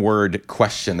one-word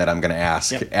question that I'm going to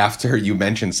ask after you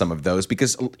mention some of those,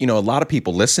 because a lot of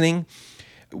people listening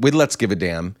with Let's Give a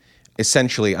Damn,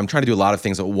 essentially, I'm trying to do a lot of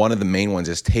things, but one of the main ones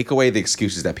is take away the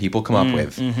excuses that people come up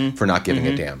with for not giving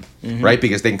a damn, right?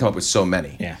 Because they can come up with so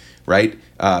many, right?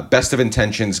 Best of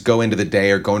intentions, go into the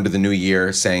day or go into the new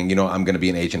year saying, I'm going to be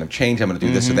an agent of change. I'm going to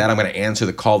do this or that. I'm going to answer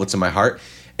the call that's in my heart.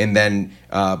 And then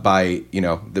by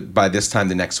this time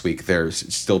the next week, they're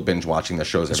still binge watching the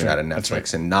shows every night on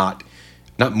Netflix and not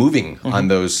moving on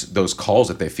those calls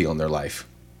that they feel in their life.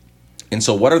 And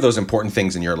so what are those important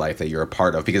things in your life that you're a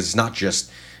part of? Because it's not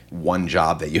just one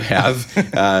job that you have.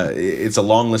 It's a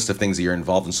long list of things that you're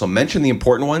involved in. So mention the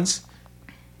important ones,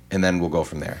 and then we'll go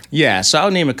from there. Yeah, so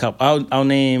I'll name a couple. I'll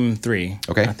name three,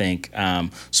 okay. I think.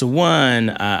 So one,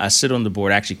 I sit on the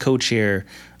board, actually co-chair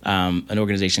an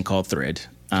organization called Thread,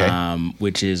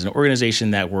 which is an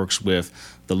organization that works with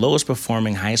the lowest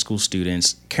performing high school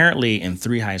students currently in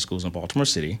 3 high schools in Baltimore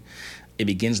City. It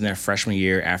begins in their freshman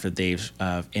year after they've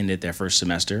ended their first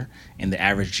semester, and the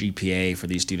average GPA for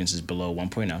these students is below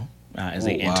 1.0 as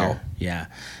they enter. Wow. Yeah,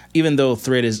 even though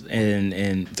Thread is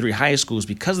in 3 high schools,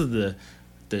 because of the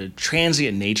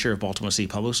transient nature of Baltimore City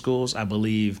Public Schools, I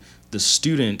believe the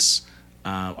students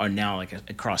are now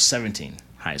across 17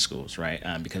 high schools, right?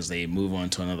 Because they move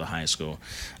on to another high school.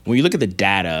 When you look at the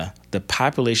data, the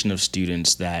population of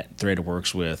students that Thread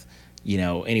works with,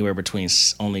 anywhere between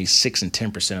only 6 and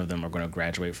 10% of them are going to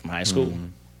graduate from high school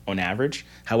on average.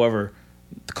 However,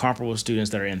 the comparable students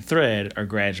that are in Thread are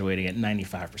graduating at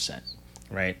 95%,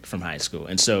 right, from high school.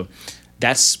 And so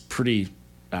that's pretty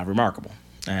remarkable.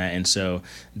 And so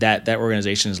that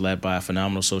organization is led by a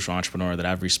phenomenal social entrepreneur that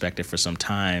I've respected for some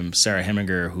time, Sarah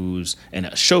Heminger, who's an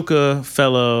Ashoka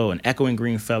Fellow, an Echoing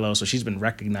Green Fellow. So she's been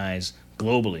recognized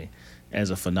globally as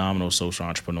a phenomenal social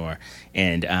entrepreneur.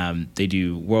 And they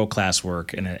do world-class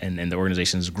work, and the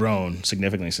organization has grown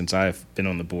significantly since I've been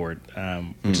on the board,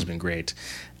 which has been great.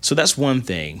 So that's one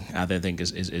thing that I think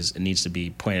is needs to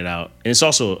be pointed out. And it's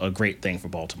also a great thing for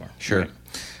Baltimore. Sure. Right?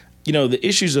 The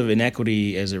issues of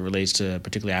inequity as it relates to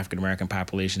particularly African-American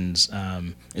populations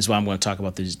is why I'm going to talk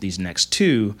about these next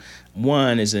two.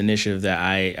 One is an initiative that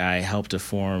I helped to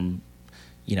form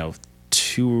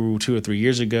 2 or 3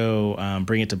 years ago,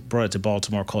 brought it to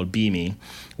Baltimore, called BME,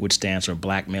 which stands for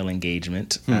Black Male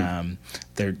Engagement.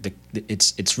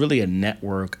 It's really a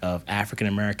network of African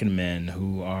American men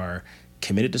who are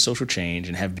committed to social change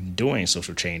and have been doing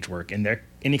social change work in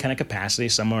any kind of capacity.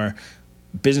 Some are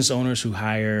business owners who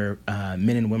hire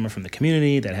men and women from the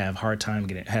community that have a hard time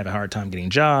getting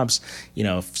jobs.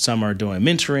 Some are doing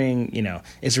mentoring.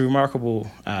 It's a remarkable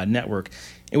network.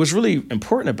 And what's really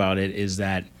important about it is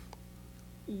that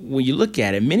when you look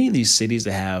at it, many of these cities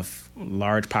that have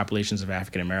large populations of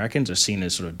African Americans are seen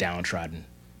as sort of downtrodden.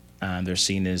 They're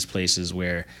seen as places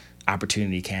where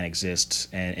opportunity can't exist.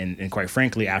 And quite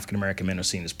frankly, African American men are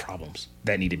seen as problems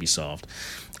that need to be solved.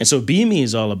 And so BME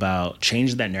is all about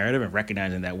changing that narrative and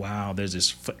recognizing that, wow, there's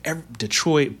this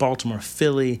Detroit, Baltimore,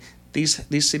 Philly,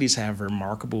 these cities have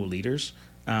remarkable leaders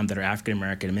that are African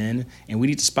American men, and we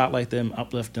need to spotlight them,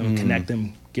 uplift them, connect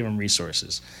them, give them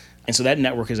resources. And so that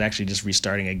network is actually just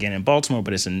restarting again in Baltimore,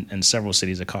 but it's in several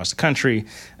cities across the country: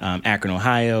 Akron,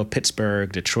 Ohio,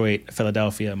 Pittsburgh, Detroit,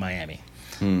 Philadelphia, Miami.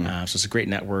 So it's a great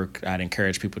network. I'd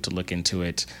encourage people to look into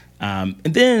it. And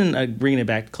then bringing it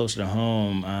back closer to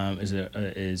home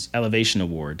is Elevation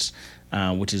Awards,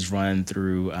 which is run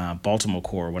through Baltimore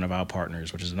Core, one of our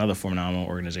partners, which is another phenomenal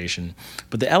organization.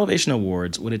 But the Elevation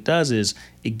Awards, what it does is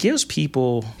it gives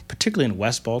people, particularly in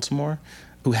West Baltimore,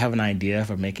 who have an idea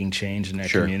for making change in their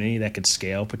community that could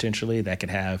scale potentially, that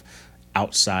could have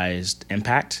outsized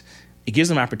impact. It gives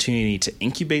them opportunity to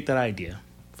incubate that idea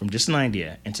from just an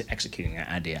idea into executing that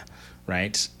idea,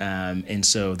 right? And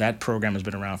so that program has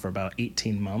been around for about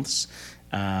 18 months.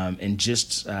 And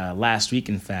just last week,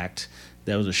 in fact,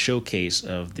 there was a showcase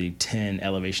of the 10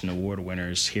 Elevation Award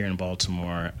winners here in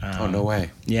Baltimore. Oh, no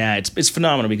way. Yeah, it's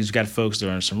phenomenal because you've got folks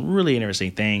doing some really interesting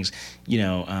things.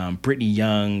 Brittany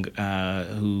Young,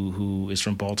 who is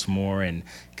from Baltimore and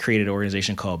created an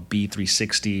organization called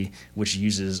B360, which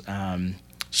uses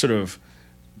sort of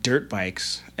dirt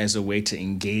bikes as a way to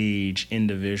engage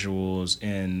individuals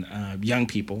and young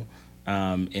people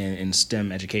in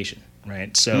STEM education.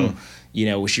 Right. So,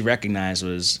 what she recognized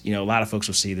was, a lot of folks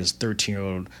will see this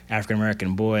 13-year-old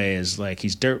African-American boy as like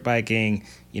he's dirt biking,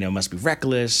 must be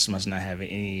reckless, must not have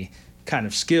any kind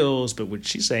of skills. But what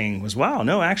she's saying was, wow,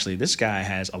 no, actually, this guy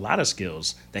has a lot of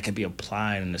skills that can be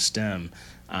applied in the STEM.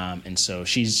 And so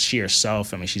she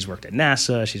herself, she's worked at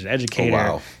NASA, she's an educator.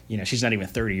 Oh, wow. She's not even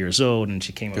 30 years old, and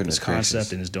she came up with this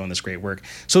concept and is doing this great work.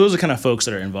 So those are kind of folks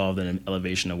that are involved in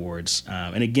Elevation Awards.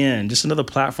 And again, just another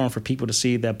platform for people to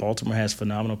see that Baltimore has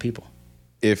phenomenal people.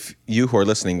 If you who are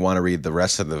listening want to read the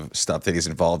rest of the stuff that he's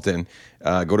involved in,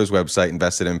 go to his website,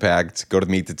 Invested Impact, go to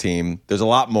Meet the Team. There's a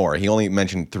lot more. He only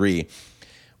mentioned 3.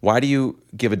 Why do you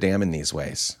give a damn in these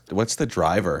ways? What's the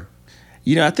driver?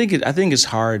 I think it's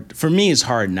hard. For me, it's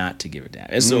hard not to give a damn.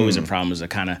 It's always a problem.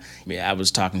 I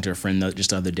was talking to a friend just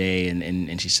the other day,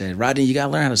 and she said, Rodney, you got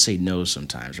to learn how to say no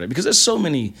sometimes, right? Because there's so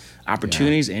many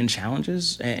opportunities and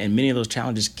challenges, and many of those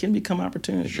challenges can become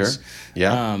opportunities. Sure.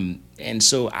 Yeah. And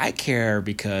so I care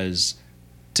because,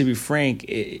 to be frank,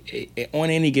 on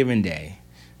any given day,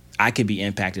 I could be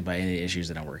impacted by any issues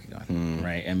that I'm working on,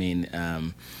 right?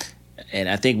 And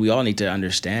I think we all need to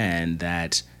understand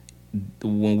that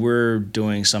when we're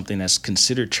doing something that's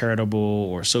considered charitable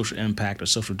or social impact or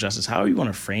social justice, however you want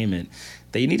to frame it,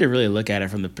 that you need to really look at it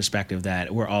from the perspective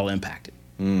that we're all impacted.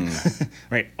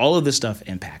 Right? All of this stuff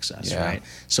impacts us, right?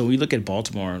 So we look at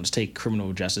Baltimore, let's take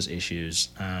criminal justice issues,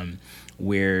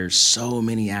 where so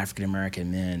many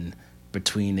African-American men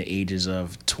between the ages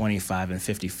of 25 and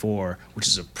 54, which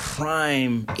is a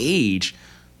prime age,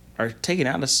 are taken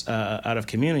out of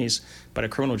communities by the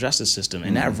criminal justice system,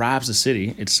 and that robs the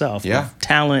city itself of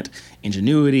talent,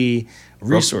 ingenuity,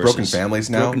 resources. Broken families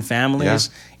now. Broken families.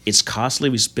 Yeah. It's costly.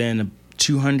 We spend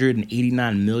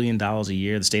 $289 million a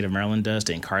year, the state of Maryland does,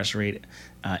 to incarcerate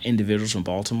individuals from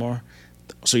Baltimore.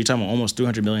 So you're talking about almost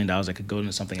 $300 million that could go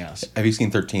into something else. Have you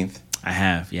seen 13th? I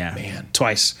have, yeah. Man.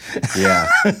 Twice. Yeah.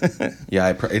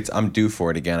 Yeah, I'm due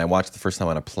for it again. I watched the first time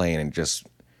on a plane and just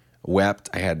wept.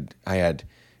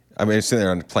 I was sitting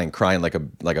there on the plane crying like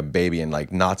a baby and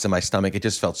like knots in my stomach. It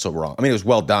just felt so wrong. It was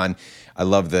well done. I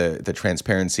love the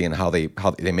transparency and how they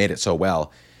made it so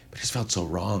well, but it just felt so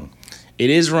wrong. It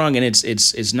is wrong, and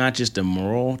it's not just a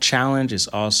moral challenge. It's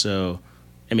also,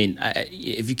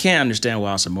 if you can't understand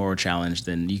why it's a moral challenge,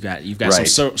 then you've got right.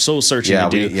 some soul searching to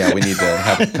do. We need to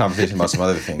have a conversation about some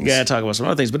other things. You got to talk about some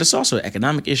other things, but it's also an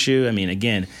economic issue.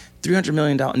 Again, $300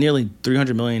 million, nearly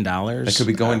 $300 million. That could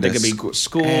be going to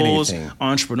schools, anything.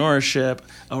 Entrepreneurship,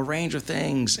 a range of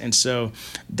things, and so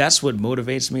that's what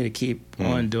motivates me to keep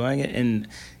on doing it. And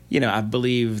I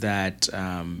believe that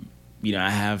I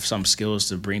have some skills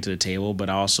to bring to the table, but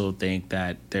I also think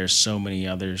that there's so many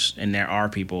others, and there are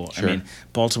people. Sure. I mean,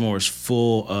 Baltimore is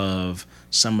full of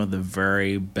some of the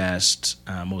very best,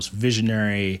 most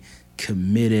visionary,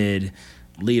 committed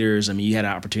leaders. I mean, you had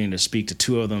an opportunity to speak to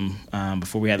two of them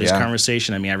before we had this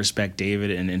conversation. I mean, I respect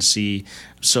David and C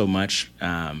so much,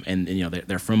 and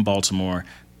they're from Baltimore.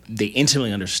 They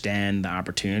intimately understand the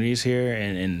opportunities here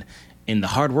and the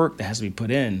hard work that has to be put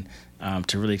in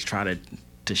to really try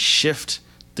to shift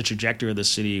the trajectory of the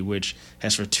city, which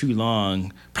has for too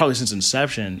long, probably since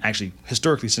inception, actually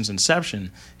historically since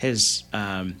inception, has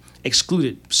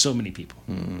excluded so many people.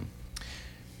 Mm-hmm.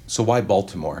 So why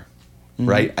Baltimore,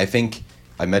 right? I think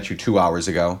I met you 2 hours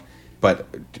ago, but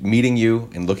meeting you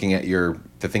and looking at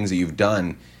the things that you've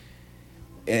done,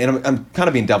 and I'm kind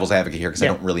of being devil's advocate here because I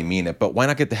don't really mean it, but why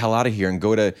not get the hell out of here and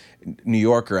go to New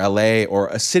York or LA or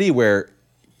a city where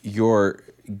your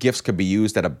gifts could be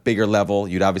used at a bigger level?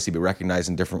 You'd obviously be recognized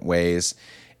in different ways.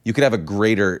 You could have a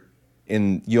greater,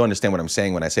 you understand what I'm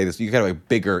saying when I say this, you could have a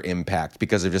bigger impact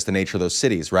because of just the nature of those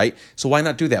cities, right? So why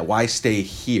not do that? Why stay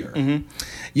here? Mm-hmm.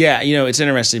 Yeah, it's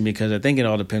interesting because I think it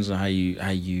all depends on how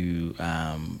you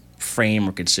frame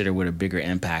or consider what a bigger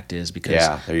impact is.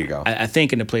 Because there you go. I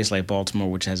think in a place like Baltimore,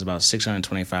 which has about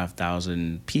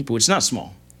 625,000 people, it's not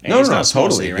small. No, it's not a small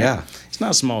totally, city, right? Yeah. It's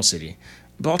not a small city.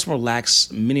 Baltimore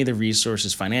lacks many of the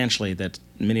resources financially that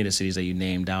many of the cities that you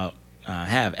named out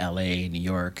have. LA, New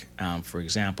York, for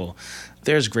example.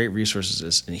 There's great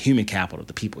resources in human capital,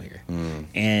 the people here.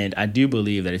 And I do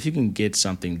believe that if you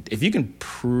can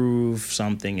prove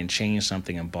something and change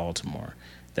something in Baltimore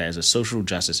that is a social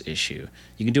justice issue,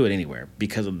 you can do it anywhere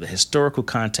because of the historical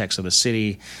context of the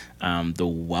city, the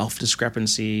wealth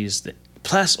discrepancies,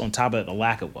 plus on top of it, the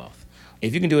lack of wealth.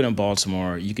 If you can do it in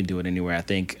Baltimore, you can do it anywhere, I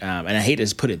think. And I hate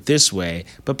to put it this way,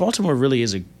 but Baltimore really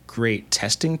is a great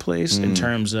testing place in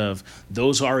terms of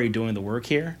those who are already doing the work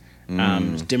here,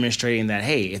 demonstrating that,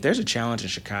 hey, if there's a challenge in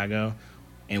Chicago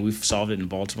and we've solved it in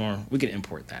Baltimore, we can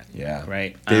import that. Yeah.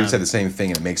 Right? David said the same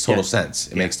thing, and it makes total sense.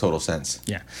 It makes total sense.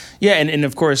 Yeah. Yeah, and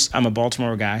of course, I'm a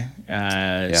Baltimore guy,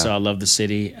 so I love the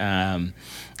city. And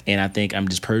I think I'm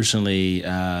just personally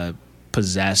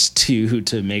possessed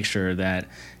to make sure that,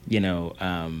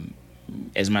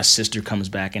 as my sister comes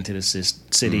back into the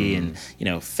city and,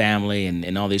 family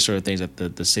and all these sort of things,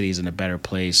 that the city is in a better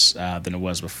place than it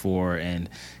was before. And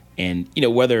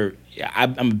whether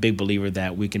I'm a big believer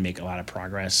that we can make a lot of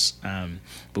progress,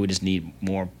 but we just need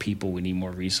more people. We need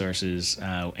more resources.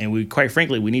 And we, quite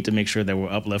frankly, we need to make sure that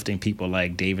we're uplifting people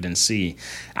like David and C.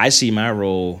 I see my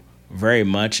role very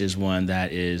much as one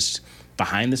that is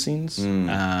behind the scenes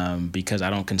because I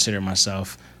don't consider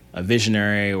myself a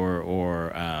visionary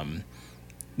or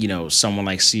someone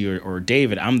like C or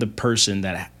David. I'm the person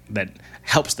that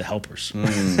helps the helpers.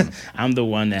 I'm the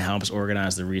one that helps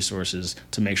organize the resources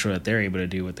to make sure that they're able to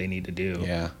do what they need to do.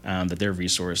 That they're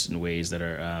resourced in ways that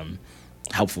are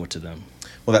helpful to them.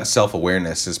 Well, that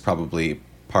self-awareness is probably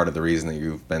part of the reason that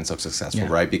you've been so successful,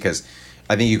 right? Because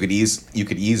I think you could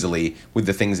easily, with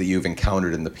the things that you've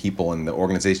encountered in the people and the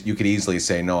organization, you could easily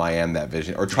say, no, I am that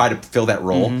vision, or try to fill that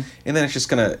role, and then it's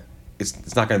just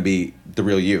it's not gonna be the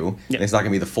real you, and it's not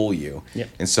gonna be the full you.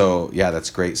 And so, that's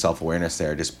great self-awareness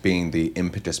there, just being the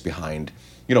impetus behind,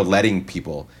 letting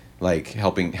people, like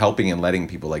helping and letting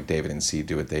people like David and C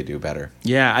do what they do better.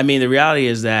 Yeah, I mean, the reality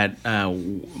is that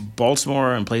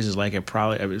Baltimore and places like it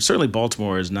certainly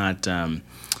Baltimore is not,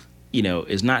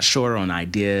 is not short on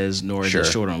ideas, nor is it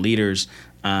short on leaders.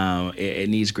 It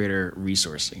needs greater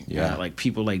resourcing. Like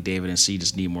people like David and C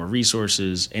just need more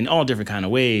resources in all different kind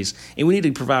of ways, and we need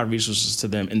to provide resources to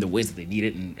them in the ways that they need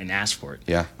it and ask for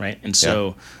it. Right. And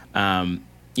so,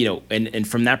 and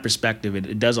from that perspective,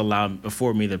 it does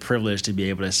afford me the privilege to be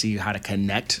able to see how to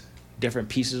connect different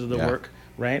pieces of the work.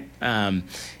 Right. And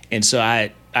so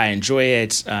I enjoy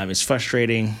it. It's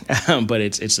frustrating, but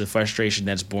it's the frustration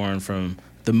that's born from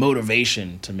the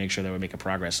motivation to make sure that we're making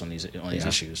progress on these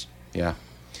issues. Yeah.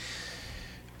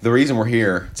 The reason we're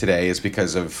here today is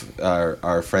because of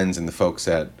our friends and the folks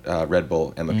at Red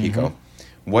Bull and Mapico.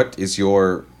 What is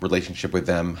your relationship with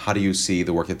them? How do you see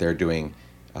the work that they're doing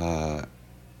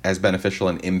as beneficial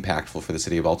and impactful for the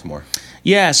city of Baltimore?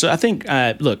 Yeah, so I think,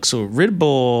 so Red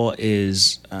Bull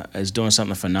is doing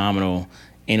something phenomenal.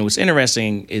 And what's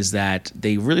interesting is that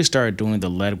they really started doing the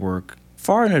lead work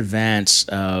far in advance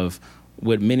of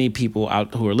what many people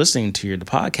out who are listening to the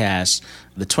podcast,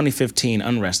 the 2015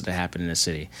 unrest that happened in the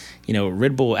city.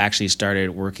 Red Bull actually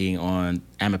started working on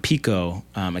Amapico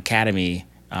Academy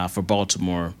for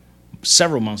Baltimore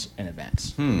several months in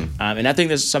advance. And I think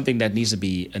that's something that needs to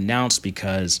be announced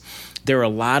because there are a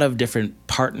lot of different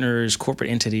partners, corporate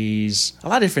entities, a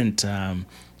lot of different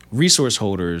resource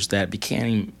holders that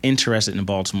became interested in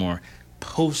Baltimore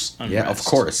post-unrest. Yeah, of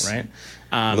course. Right?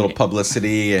 A little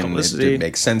publicity, and it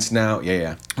makes sense now.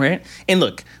 Yeah. Right. And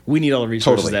look, we need all the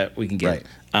resources that we can get.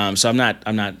 Right. So I'm not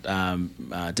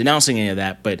denouncing any of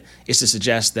that, but it's to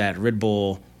suggest that Red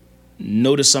Bull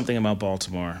noticed something about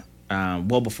Baltimore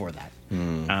well before that.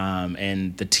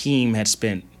 And the team had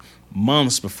spent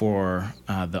months before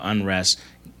the unrest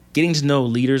getting to know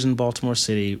leaders in Baltimore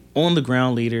City, on the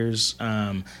ground leaders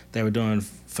that were doing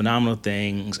phenomenal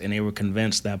things, and they were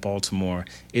convinced that Baltimore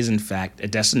is in fact a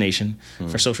destination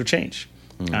for social change.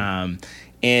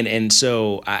 And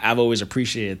so I've always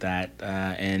appreciated that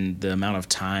and the amount of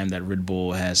time that Red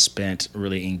Bull has spent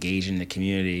really engaging the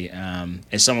community.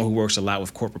 As someone who works a lot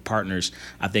with corporate partners,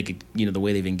 I think the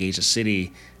way they've engaged the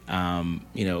city, at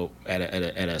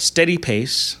a steady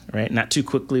pace, right? Not too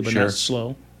quickly, but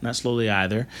not slowly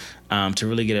either, to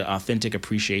really get an authentic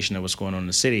appreciation of what's going on in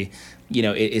the city.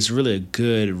 It's really a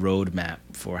good roadmap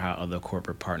for how other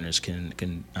corporate partners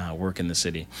can work in the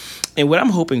city. And what I'm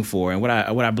hoping for, and what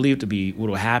I believe to be what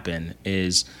will happen,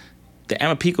 is the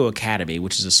Amapico Academy,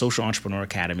 which is a social entrepreneur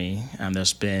academy.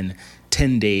 There's been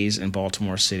 10 days in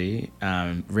Baltimore City.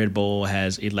 Red Bull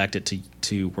has elected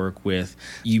to work with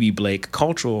UB Blake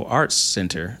Cultural Arts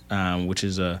Center, which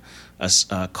is a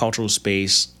cultural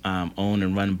space owned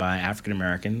and run by African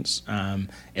Americans.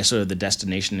 It's sort of the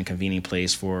destination and convening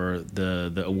place for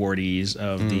the awardees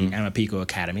of the Amapico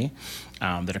Academy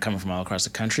that are coming from all across the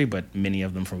country, but many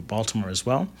of them from Baltimore as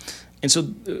well. And so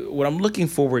what I'm looking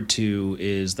forward to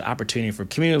is the opportunity for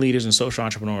community leaders and social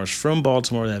entrepreneurs from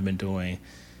Baltimore that have been doing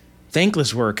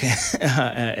thankless work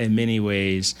in many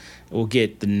ways will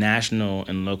get the national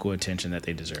and local attention that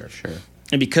they deserve. Sure.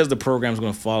 And because the program is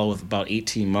going to follow with about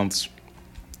 18 months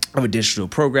of a digital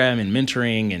program and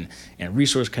mentoring and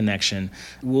resource connection,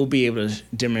 we'll be able to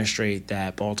demonstrate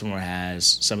that Baltimore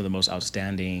has some of the most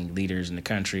outstanding leaders in the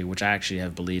country, which I actually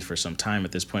have believed for some time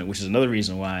at this point, which is another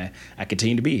reason why I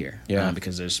continue to be here.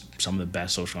 Because there's some of the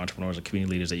best social entrepreneurs and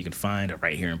community leaders that you can find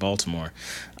right here in Baltimore.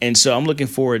 And so I'm looking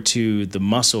forward to the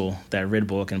muscle that Red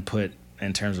Bull can put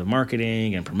in terms of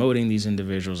marketing and promoting these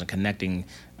individuals and connecting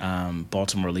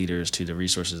Baltimore leaders to the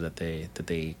resources that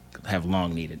they have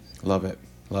long needed. Love it.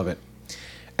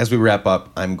 As we wrap up,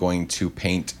 I'm going to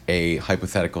paint a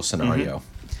hypothetical scenario.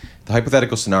 The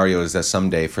hypothetical scenario is that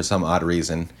someday, for some odd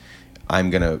reason, I'm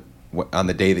going to, on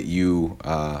the day that you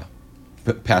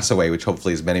pass away, which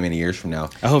hopefully is many, many years from now.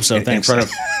 I hope so, thanks.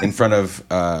 In front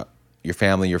of your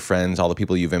family, your friends, all the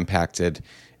people you've impacted,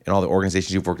 and all the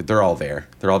organizations you've worked with, they're all there.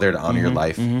 They're all there to honor your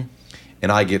life. And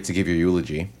I get to give your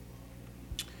eulogy.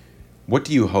 What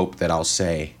do you hope that I'll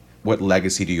say? What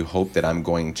legacy do you hope that I'm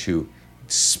going to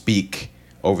speak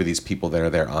over these people that are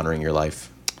there honoring your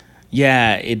life?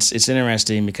 Yeah, it's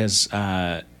interesting because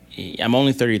I'm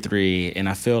only 33, and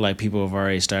I feel like people have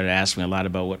already started asking me a lot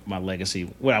about what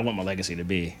I want my legacy to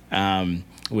be,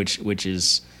 which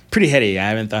is pretty heady. I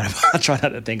haven't thought about. I try not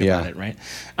to think about it, right?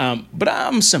 But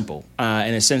I'm simple in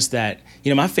a sense that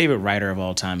my favorite writer of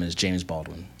all time is James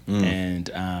Baldwin, and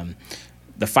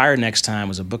The Fire Next Time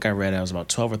was a book I read. I was about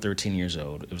 12 or 13 years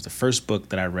old. It was the first book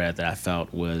that I read that I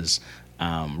felt was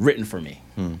written for me.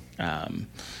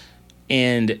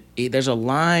 And there's a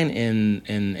line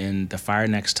in The Fire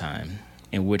Next Time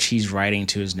in which he's writing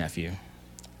to his nephew.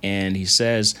 And he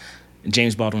says,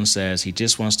 James Baldwin says, he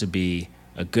just wants to be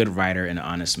a good writer and an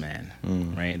honest man,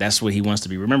 right? That's what he wants to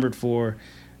be remembered for.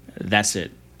 That's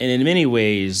it. And in many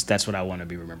ways, that's what I want to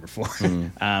be remembered for.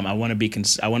 I want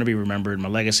to be remembered. My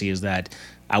legacy is that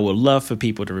I would love for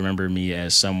people to remember me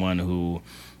as someone who,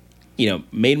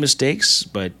 made mistakes,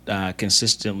 but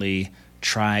consistently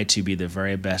tried to be the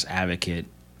very best advocate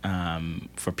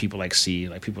for people like C,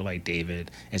 like people like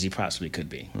David, as he possibly could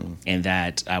be. And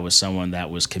that I was someone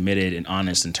that was committed and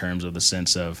honest in terms of the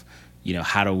sense of,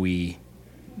 how do we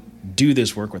do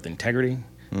this work with integrity?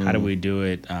 How do we do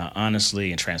it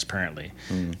honestly and transparently?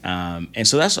 And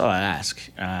so that's all I ask.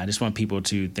 I just want people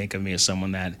to think of me as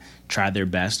someone that tried their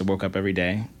best, to woke up every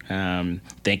day,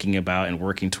 thinking about and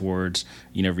working towards,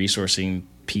 resourcing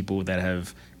people that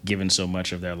have given so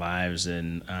much of their lives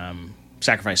and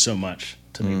sacrificed so much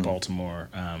to make Baltimore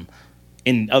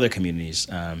in other communities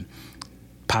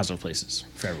positive places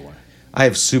for everyone. I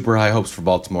have super high hopes for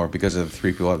Baltimore because of the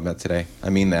three people I've met today. I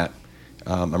mean that.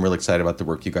 I'm really excited about the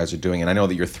work you guys are doing, and I know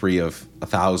that you're 3 of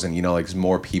 1,000. There's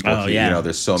more people here. Yeah.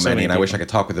 There's so many, and I wish I could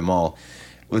talk with them all.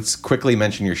 let's quickly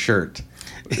mention your shirt.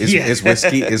 Is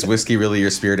whiskey really your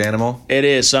spirit animal? It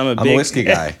is. So I'm a whiskey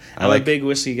guy. I'm a big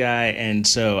whiskey guy, and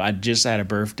so I just had a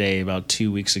birthday about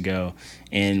 2 weeks ago,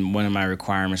 and one of my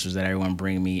requirements was that everyone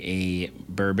bring me a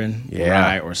bourbon,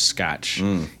 rye, or scotch,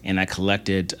 and I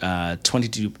collected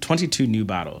 22 new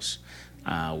bottles.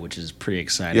 Which is pretty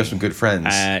exciting. You have some good friends.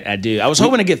 I do. I was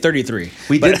hoping to get 33.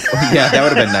 We did. Yeah, that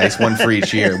would have been nice. One for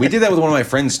each year. We did that with one of my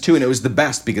friends too, and it was the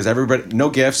best because everybody, no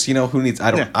gifts. You know, who needs?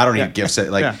 I don't need gifts.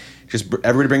 Just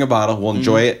everybody bring a bottle. We'll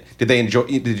enjoy it. Did they enjoy?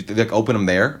 Did you open them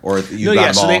there, or you got them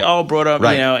all? So they all brought up,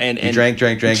 right. And you drank.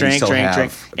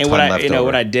 And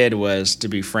what I did was, to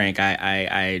be frank,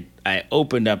 I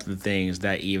opened up the things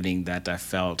that evening that I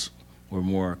felt were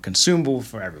more consumable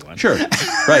for everyone. Sure,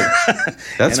 right.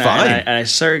 That's fine. And I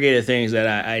segregated things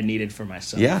that I needed for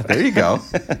myself. Yeah, there you go.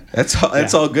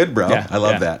 That's all good, bro. Yeah, I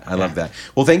love that. I love that.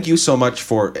 Well, thank you so much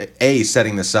for A,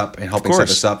 setting this up and helping set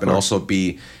this up, and also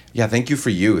B, thank you for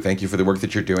you. Thank you for the work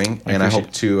that you're doing, and I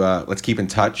hope to let's keep in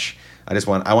touch. I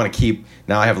want to keep,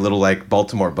 now I have a little like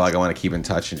Baltimore bug. I want to keep in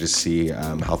touch and just see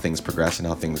how things progress and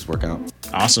how things work out.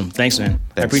 Awesome. Thanks, man.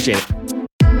 Thanks. I appreciate it.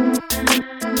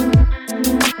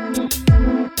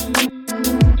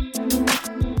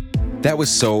 That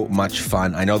was so much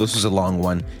fun. I know this was a long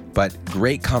one, but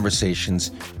great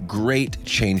conversations, great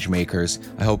change makers.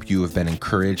 I hope you have been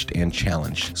encouraged and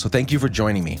challenged. So thank you for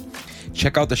joining me.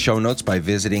 Check out the show notes by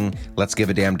visiting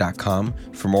letsgiveadamn.com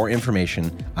for more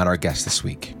information on our guest this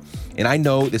week. And I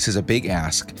know this is a big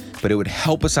ask, but it would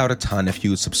help us out a ton if you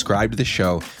would subscribe to the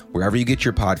show wherever you get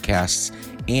your podcasts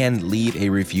and leave a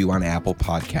review on Apple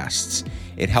Podcasts.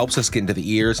 It helps us get into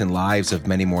the ears and lives of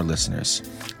many more listeners.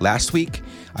 Last week,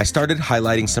 I started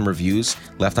highlighting some reviews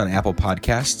left on Apple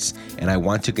Podcasts, and I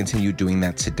want to continue doing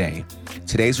that today.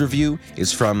 Today's review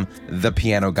is from The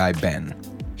Piano Guy Ben.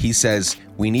 He says,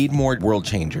 "We need more world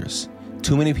changers.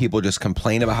 Too many people just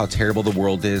complain about how terrible the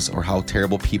world is, or how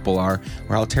terrible people are,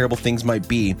 or how terrible things might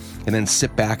be, and then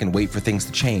sit back and wait for things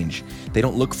to change. They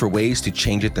don't look for ways to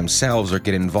change it themselves or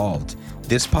get involved.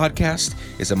 This podcast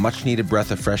is a much-needed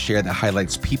breath of fresh air that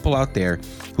highlights people out there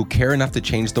who care enough to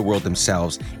change the world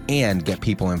themselves and get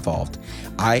people involved.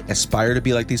 I aspire to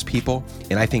be like these people,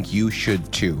 and I think you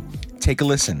should too. Take a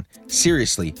listen.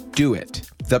 Seriously, do it."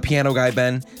 The Piano Guy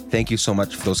Ben, thank you so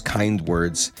much for those kind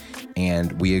words,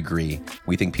 and we agree.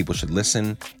 We think people should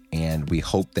listen, and we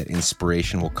hope that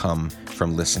inspiration will come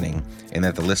from listening, and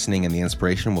that the listening and the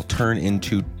inspiration will turn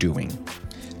into doing.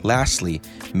 Lastly,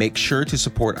 make sure to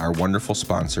support our wonderful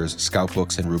sponsors, Scout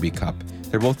Books and Ruby Cup.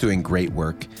 They're both doing great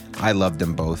work. I love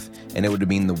them both, and it would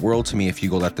mean the world to me if you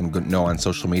go let them know on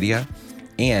social media,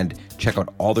 and check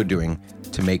out all they're doing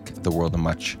to make the world a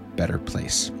much better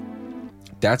place.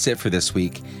 That's it for this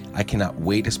week. I cannot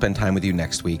wait to spend time with you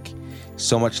next week.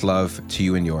 So much love to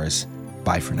you and yours.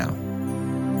 Bye for now.